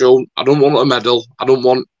fortune. I don't want a medal. I don't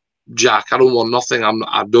want Jack. I don't want nothing.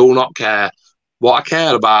 I do not care. What I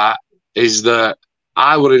care about is that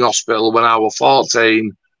I was in hospital when I was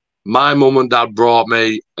 14. My mum and dad brought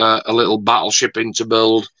me a little battleship in to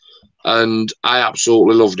build, and I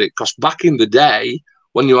absolutely loved it. Because back in the day,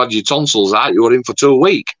 when you had your tonsils out, you were in for 2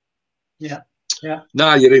 weeks. Yeah, yeah.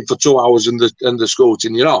 Now you're in for 2 hours and the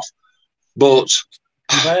scooting you're off. But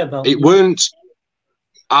it weren't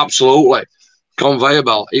absolutely conveyor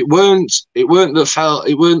belt. It weren't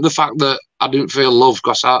the fact that I didn't feel love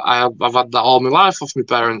because I've had that all my life off my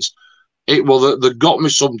parents. It was that they got me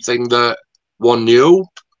something that one knew.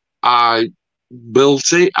 I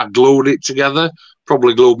built it, I glued it together,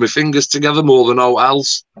 probably glued my fingers together more than all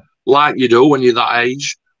else, like you do when you're that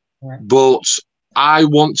age. Right. But I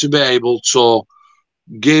want to be able to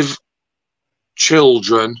give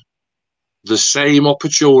children the same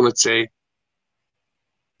opportunity,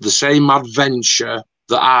 the same adventure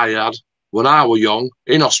that I had when I was young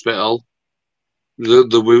in hospital.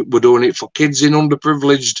 We're doing it for kids in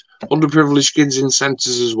underprivileged kids in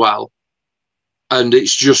centres as well. And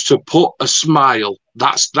it's just to put a smile.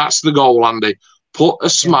 That's the goal, Andy. Put a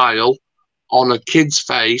smile on a kid's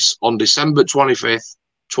face on December 25th,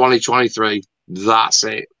 2023. That's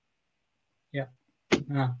it. Yeah,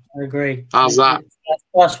 no, I agree. How's that?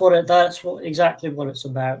 That's exactly what it's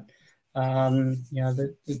about. You know,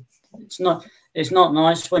 it's not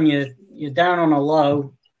nice when you're down on a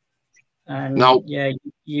low, and no.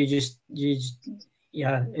 you just it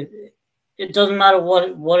doesn't matter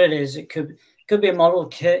what it is. It could be a model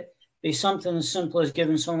kit, be something as simple as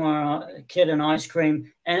giving a kid an ice cream,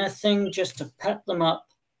 anything just to pep them up,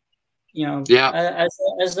 you know,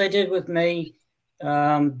 as they did with me,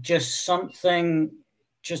 just something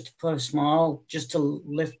just to put a smile, just to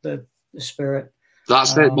lift the spirit.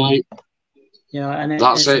 That's it, mate. Yeah, and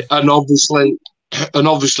that's it. And obviously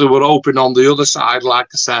we're hoping on the other side, like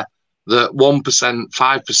I said, that 1%,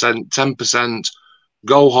 5%, 10%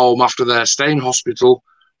 go home after their stay in hospital,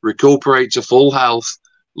 recuperate to full health,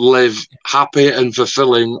 live happy and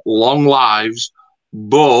fulfilling long lives,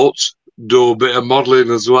 but do a bit of modelling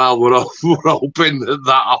as well. We're hoping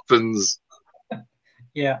that happens.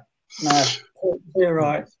 Yeah, no, you're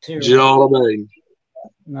right. Do you know what I mean?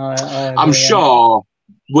 No, I agree, I'm sure.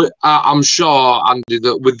 I'm sure, Andy,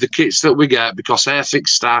 that with the kits that we get, because Airfix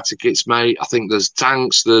starter kits, mate, I think there's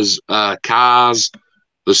tanks, there's cars,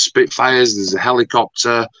 there's Spitfires, there's a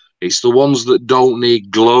helicopter. It's the ones that don't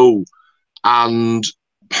need glue. And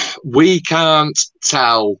we can't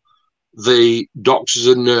tell the doctors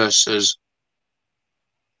and nurses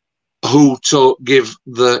who to give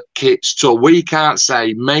the kits to. We can't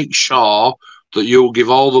say, make sure that you'll give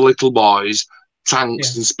all the little boys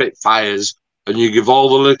tanks and Spitfires, and you give all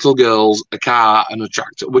the little girls a car and a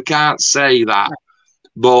tractor. We can't say that,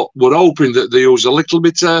 but we're hoping that they use a little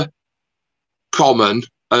bit of common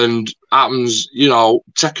and happens, you know,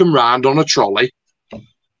 take them round on a trolley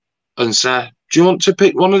and say, do you want to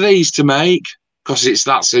pick one of these to make? Because it's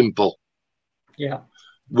that simple. Yeah.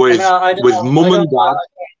 With mum and dad.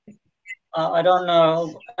 I don't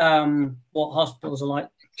know what hospitals are like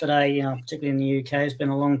today, you know, particularly in the UK. It's been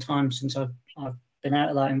a long time since I've been out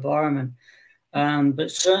of that environment. But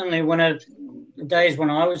certainly the days when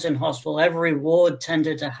I was in hospital, every ward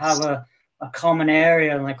tended to have a common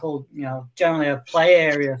area, and they called, you know, generally a play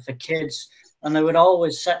area for kids, and they would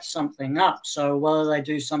always set something up. So whether they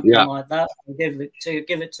do something like that, or give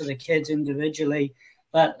it to the kids individually,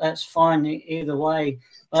 that's fine either way.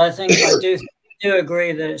 But I think I do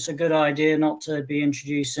agree that it's a good idea not to be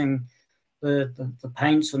introducing the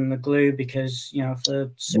paints and the glue, because, you know,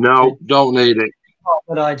 don't need it. Not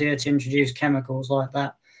a good idea to introduce chemicals like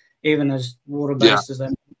that, even as water-based as they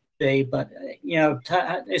may be. But, you know,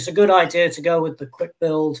 it's a good idea to go with the quick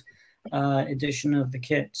build edition of the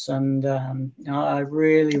kits, and you know, I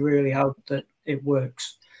really, really hope that it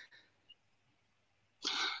works.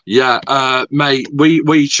 Yeah, mate,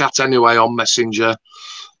 we chat anyway on Messenger.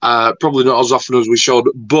 Probably not as often as we should,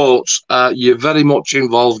 but you're very much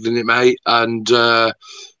involved in it, mate, and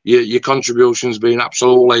your contribution's been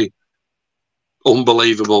absolutely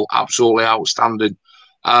unbelievable, absolutely outstanding.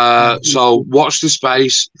 So watch the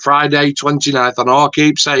space. Friday 29th, I know I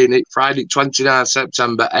keep saying it, Friday 29th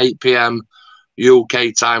September, 8 p.m.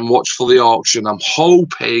 UK time. Watch for the auction. I'm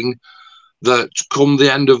hoping that come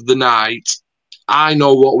the end of the night, I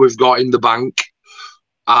know what we've got in the bank.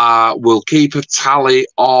 We'll keep a tally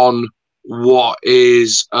on what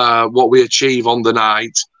we achieve on the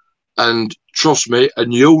night, and trust me,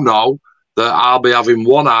 and you know that I'll be having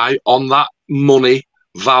one eye on that money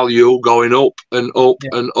value going up and up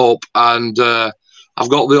and up. And I've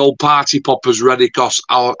got the old party poppers ready, because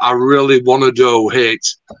I really want to do it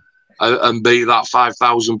and beat that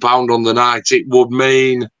 £5,000 on the night. It would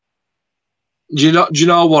mean, do you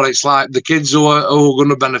know what it's like? The kids who are going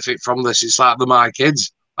to benefit from this, it's like they're my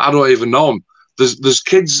kids. I don't even know them. There's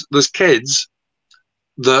kids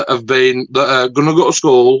that are going to go to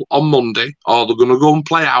school on Monday, or they're going to go and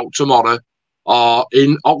play out tomorrow, or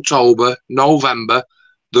in October, November,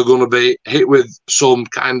 they're going to be hit with some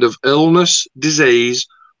kind of illness, disease,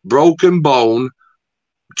 broken bone,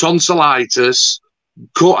 tonsillitis,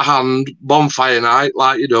 cut hand, bonfire night,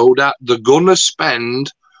 like you know, that they're gonna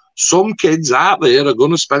spend. Some kids out there are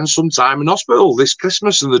gonna spend some time in hospital this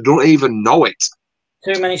Christmas, and they don't even know it.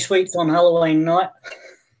 Too many sweets on Halloween night.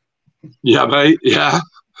 Yeah, mate. Yeah,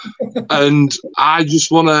 and I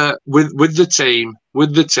just wanna with the team,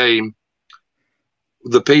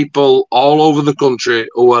 the people all over the country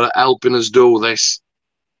who are helping us do this.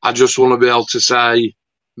 I just want to be able to say,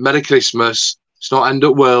 Merry Christmas. It's not end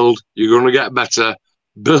of world. You're going to get better.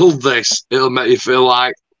 Build this. It'll make you feel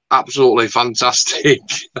like absolutely fantastic.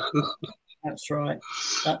 That's right.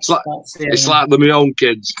 It's like they're my own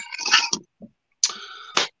kids.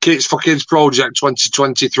 Kids for Kids Project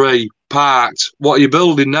 2023. Parked. What are you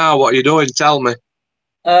building now? What are you doing? Tell me.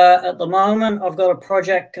 At the moment, I've got a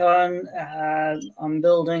project going. I'm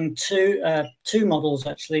building two models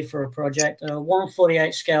actually for a project.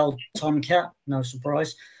 1/48 scale Tomcat, no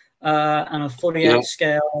surprise, and a 48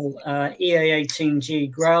 scale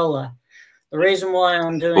EA-18G Growler. The reason why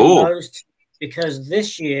I'm doing those because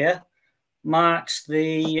this year marks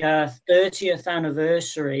the 30th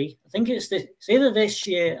anniversary. I think it's either this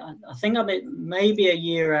year. I think maybe a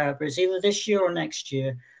year out, but it's either this year or next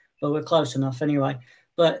year. But we're close enough anyway.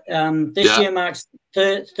 But this year marks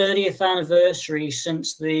the 30th anniversary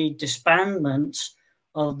since the disbandment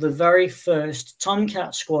of the very first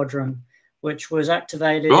Tomcat Squadron, which was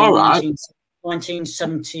activated in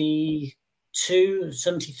 1972,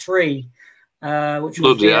 73, which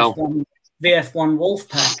was VF1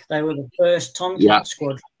 Wolfpack. They were the first Tomcat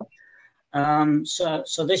Squadron.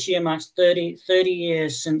 So this year marks 30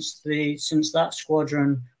 years since that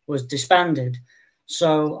squadron was disbanded.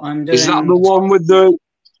 So I'm doing. Is that the one with the?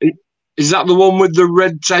 Is that the one with the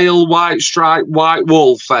red tail, white stripe, white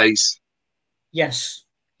wolf face? Yes.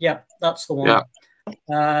 Yep, that's the one. Yeah.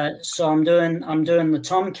 So I'm doing the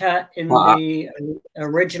Tomcat in the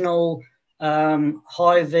original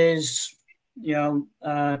high vis,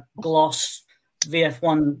 gloss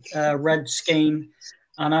VF1 red scheme,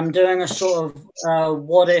 and I'm doing a sort of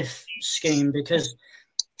what if scheme because.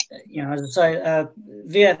 As I say,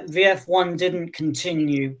 VF1 didn't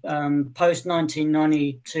continue post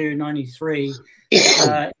 1992-93.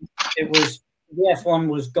 VF1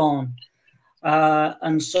 was gone,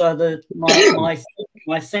 and so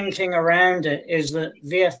my thinking around it is that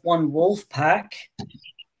VF1 Wolfpack,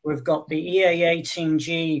 we've got the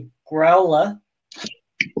EA-18G Growler.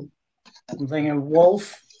 I'm thinking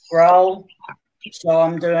Wolf Growl, so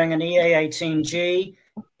I'm doing an EA-18G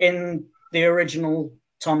in the original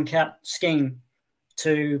Tomcat scheme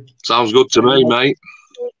to sounds good to me, mate.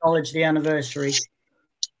 Acknowledge the anniversary.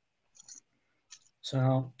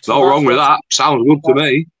 So no wrong with that. Sounds good to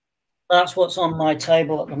me. That's what's on my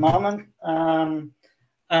table at the moment, and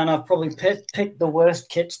I've probably picked the worst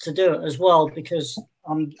kits to do it as well because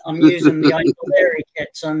I'm using the Artillery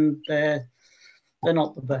kits and they're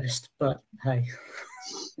not the best. But hey,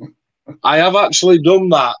 I have actually done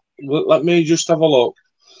that. Let me just have a look.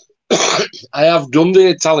 I have done the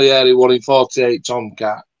Italieri 1 in 48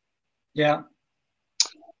 Tomcat. Yeah.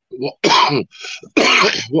 What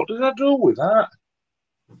did I do with that?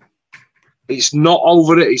 It's not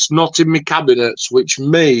over it. It's not in my cabinets, which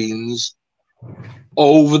means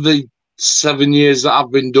over the 7 years that I've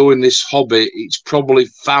been doing this hobby, it's probably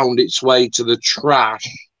found its way to the trash.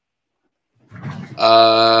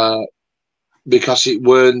 Because it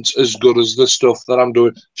weren't as good as the stuff that I'm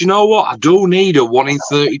doing. Do you know what? I do need a 1 in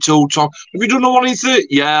 32 Tom. Have you done a 1 in 30?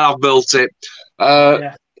 Yeah, I've built it.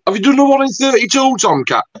 Have you done a 1 in 32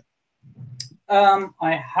 Tomcat?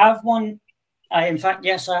 I have one. In fact,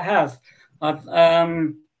 yes, I have. I've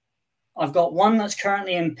got one that's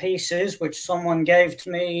currently in pieces, which someone gave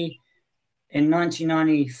to me in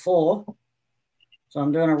 1994. So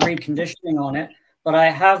I'm doing a reconditioning on it. But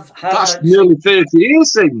I have that's nearly 30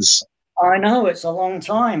 years since. I know it's a long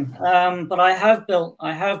time, but I have built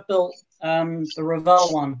the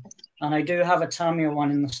Revell one, and I do have a Tamiya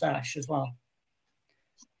one in the stash as well.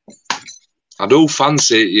 I do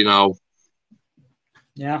fancy it,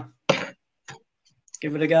 Yeah,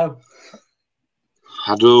 give it a go.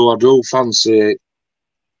 I do fancy it.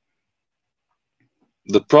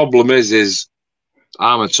 The problem is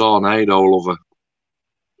I'm a tornado lover,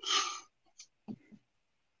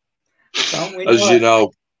 don't we? As you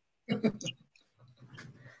know. Do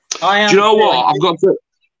you know what? I've got to.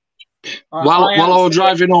 While I was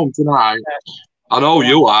driving home tonight, I know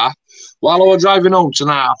you are. While I was driving home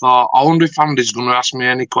tonight, I thought, I wonder if Andy's going to ask me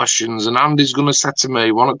any questions. And Andy's going to say to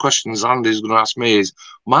me, one of the questions Andy's going to ask me is,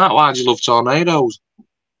 Mark, why do you love tornadoes?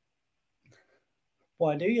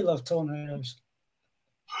 Why do you love tornadoes?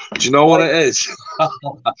 Do you know what it is?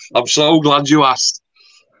 I'm so glad you asked.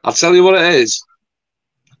 I'll tell you what it is.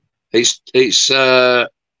 It's a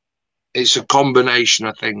combination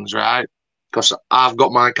of things, right? Because I've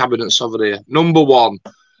got my cabinets over here. Number one,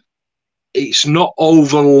 it's not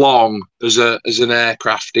over long as an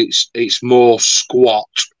aircraft. It's more squat.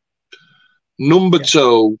 Number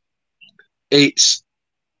two, it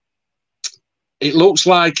looks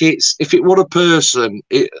like if it were a person,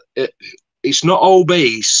 it's not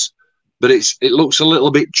obese, but it looks a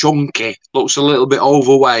little bit chunky, looks a little bit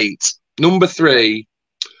overweight. Number three,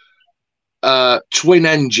 twin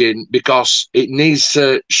engine, because it needs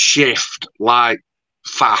to shift like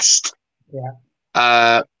fast.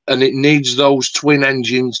 And it needs those twin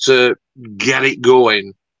engines to get it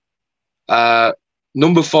going.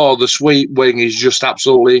 Number four, the sweep wing is just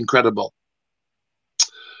absolutely incredible.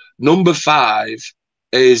 Number five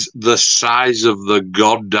is the size of the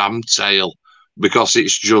goddamn tail, because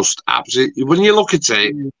it's just absolutely, when you look at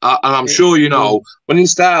it, and I'm sure you know, when you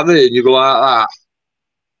start there and you go like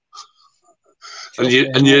that,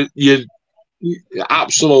 and you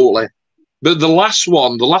absolutely. But the last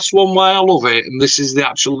one why I love it, and this is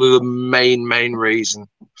actually the main reason,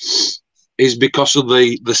 is because of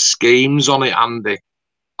the schemes on it, Andy.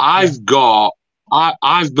 I've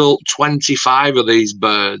built 25 of these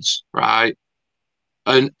birds, right?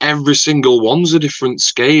 And every single one's a different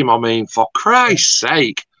scheme. I mean, for Christ's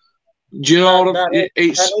sake. Do you know what I mean? That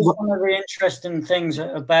is one of the interesting things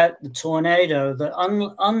about the Tornado, that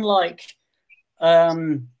unlike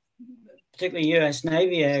particularly US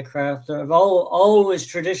Navy aircraft that have always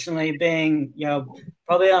traditionally been, you know,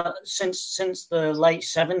 probably since the late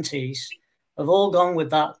 70s, have all gone with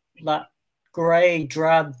that grey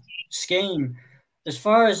drab scheme. As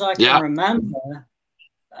far as I can remember,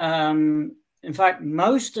 in fact,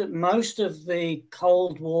 most of the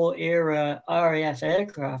Cold War era RAF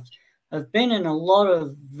aircraft have been in a lot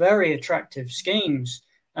of very attractive schemes,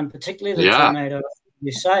 and particularly the Tornado,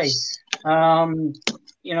 you say.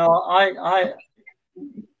 You know, I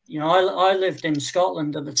lived in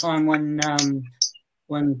Scotland at the time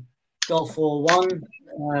when Gulf War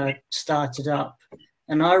I started up,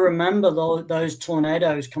 and I remember those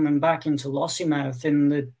Tornadoes coming back into Lossiemouth in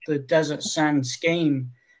the desert sand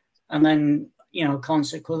scheme, and then, you know,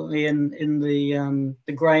 consequently in the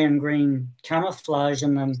grey and green camouflage,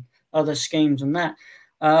 and then other schemes and that.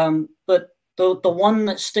 But the one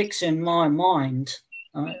that sticks in my mind,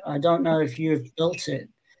 I don't know if you've built it,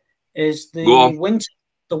 is the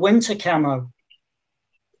winter camo.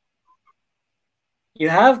 You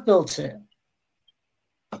have built it.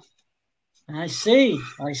 I see.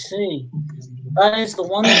 That is the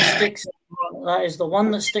one that sticks. That is the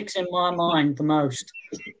one that sticks in my mind the most.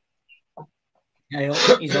 Yeah,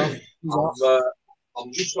 he's off.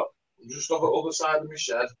 I'm just off the other side of my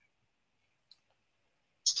shed.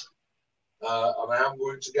 And I am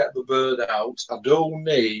going to get the bird out. I don't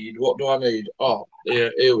need, what do I need? Oh,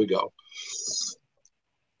 here we go.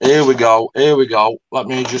 Here we go. Let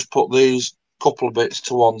me just put these couple of bits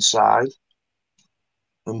to one side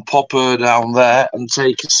and pop her down there and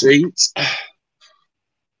take a seat.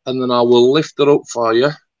 And then I will lift her up for you.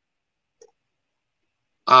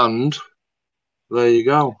 And there you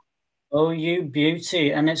go. Oh, you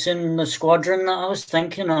beauty. And it's in the squadron that I was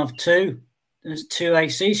thinking of too. There's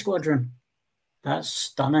 2AC squadron. That's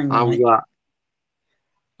stunning. How's that?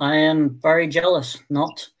 I am very jealous.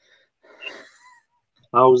 Not.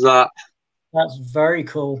 How's that? That's very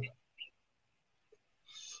cool.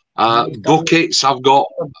 Buckets, I've got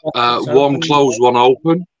one closed, one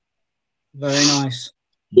open. Very nice.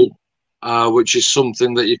 Which is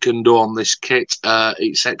something that you can do on this kit.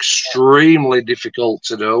 It's extremely difficult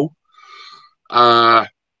to do.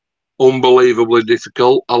 Unbelievably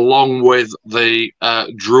difficult, along with the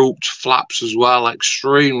drooped flaps as well.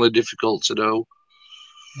 Extremely difficult to do.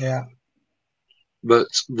 Yeah. But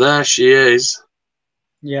there she is.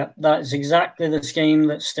 Yeah, that is exactly the scheme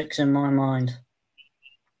that sticks in my mind.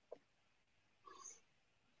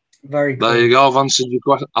 Very cool. There you go. I've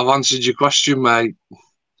answered your question, mate.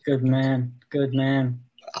 Good man. Good man.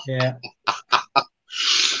 Yeah.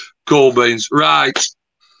 Cool beans. Right.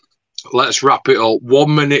 Let's wrap it up.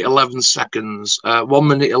 1 minute, 11 seconds. 1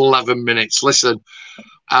 minute, 11 minutes. Listen,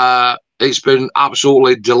 it's been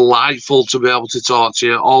absolutely delightful to be able to talk to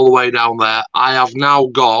you all the way down there. I have now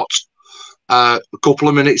got a couple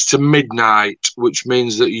of minutes to midnight, which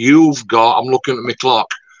means that you've got, I'm looking at my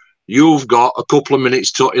clock, you've got a couple of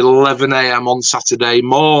minutes to 11 a.m. on Saturday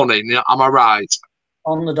morning. Am I right?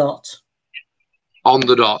 On the dot. On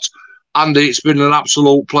the dot. Andy, it's been an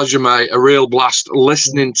absolute pleasure, mate. A real blast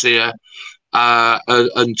listening to you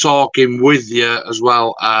and talking with you as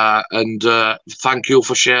well. And thank you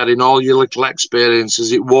for sharing all your little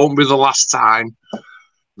experiences. It won't be the last time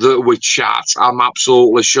that we chat. I'm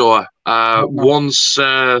absolutely sure. Once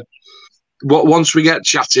we get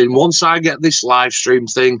chatting, once I get this live stream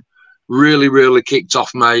thing really kicked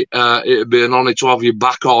off, mate, it'd be an honour to have you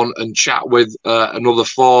back on and chat with another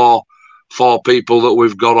four people that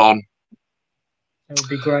we've got on. That would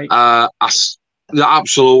be great.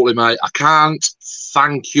 Absolutely, mate. I can't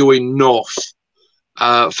thank you enough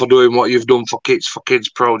for doing what you've done for Kids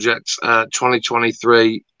Project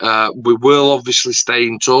 2023. We will obviously stay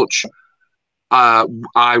in touch.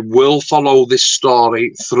 I will follow this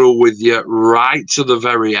story through with you right to the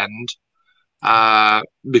very end,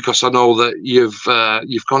 because I know that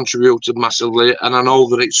you've contributed massively, and I know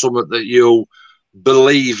that it's something that you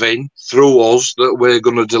believe in through us that we're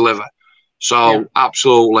going to deliver. So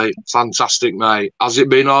absolutely fantastic, mate. Has it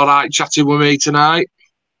been all right chatting with me tonight?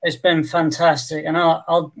 It's been fantastic, and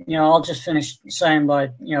I'll just finish saying by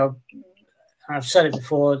I've said it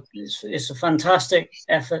before. It's a fantastic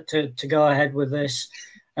effort to go ahead with this,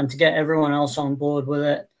 and to get everyone else on board with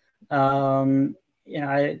it.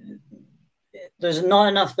 There's not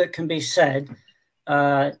enough that can be said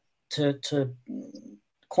to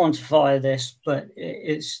quantify this, but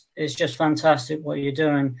it's just fantastic what you're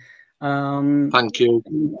doing. Thank you.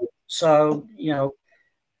 So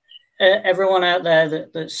everyone out there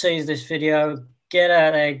that sees this video, get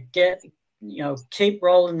out there, keep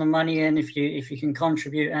rolling the money in if you can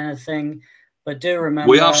contribute anything. But do remember,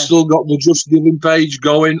 we have still got the Just Giving page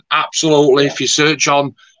going. Absolutely. If you search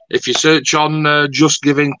on Just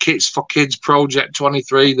Giving Kits for Kids Project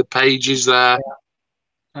 23, the page is there.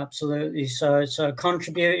 Absolutely. So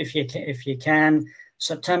contribute if you can.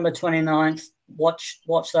 September 29th, watch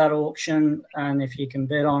that auction, and if you can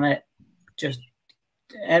bid on it, just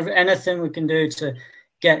anything we can do to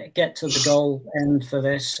get to the goal end for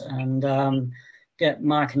this, and get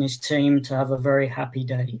Mark and his team to have a very happy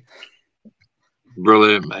day.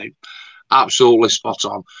 Brilliant, mate. Absolutely spot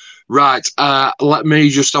on. Right, let me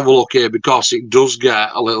just have a look here, because it does get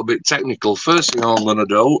a little bit technical. First thing I'm going to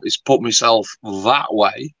do is put myself that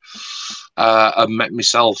way and make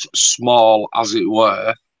myself small, as it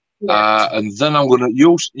were. And then I'm going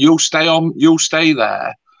to, you stay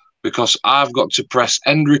there, because I've got to press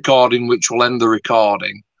end recording, which will end the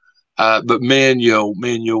recording. But me and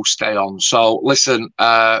you stay on. So listen,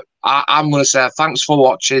 I'm going to say thanks for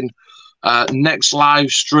watching. Next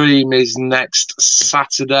live stream is next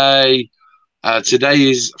Saturday.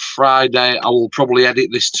 Today is Friday. I will probably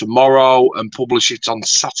edit this tomorrow and publish it on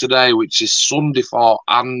Saturday, which is Sunday for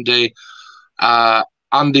Andy.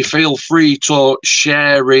 Andy, feel free to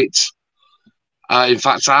share it. In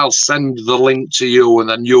fact, I'll send the link to you, and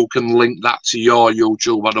then you can link that to your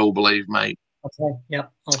YouTube, I do believe, mate. Okay,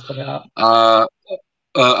 yep, I'll put it up.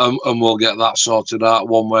 And we'll get that sorted out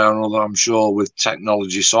one way or another, I'm sure, with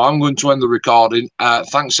technology. So I'm going to end the recording.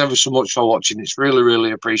 Thanks ever so much for watching. It's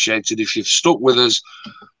really appreciated. If you've stuck with us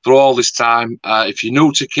through all this time, if you're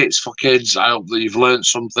new to Kits for Kids, I hope that you've learned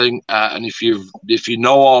something. And if you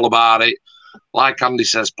know all about it, like Andy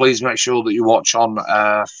says, please make sure that you watch on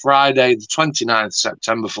Friday, the 29th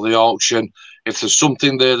September for the auction. If there's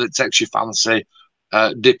something there that takes your fancy,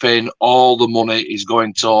 dip in. All the money is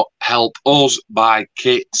going to help us buy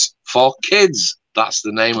kits for kids. That's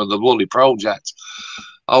the name of the bloody project.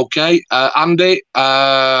 Okay, Andy,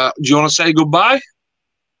 do you want to say goodbye?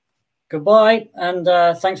 Goodbye, and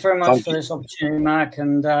thanks very much for this opportunity, Mark.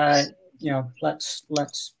 And let's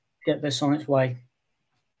get this on its way.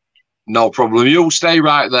 No problem. You stay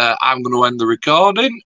right there. I'm going to end the recording.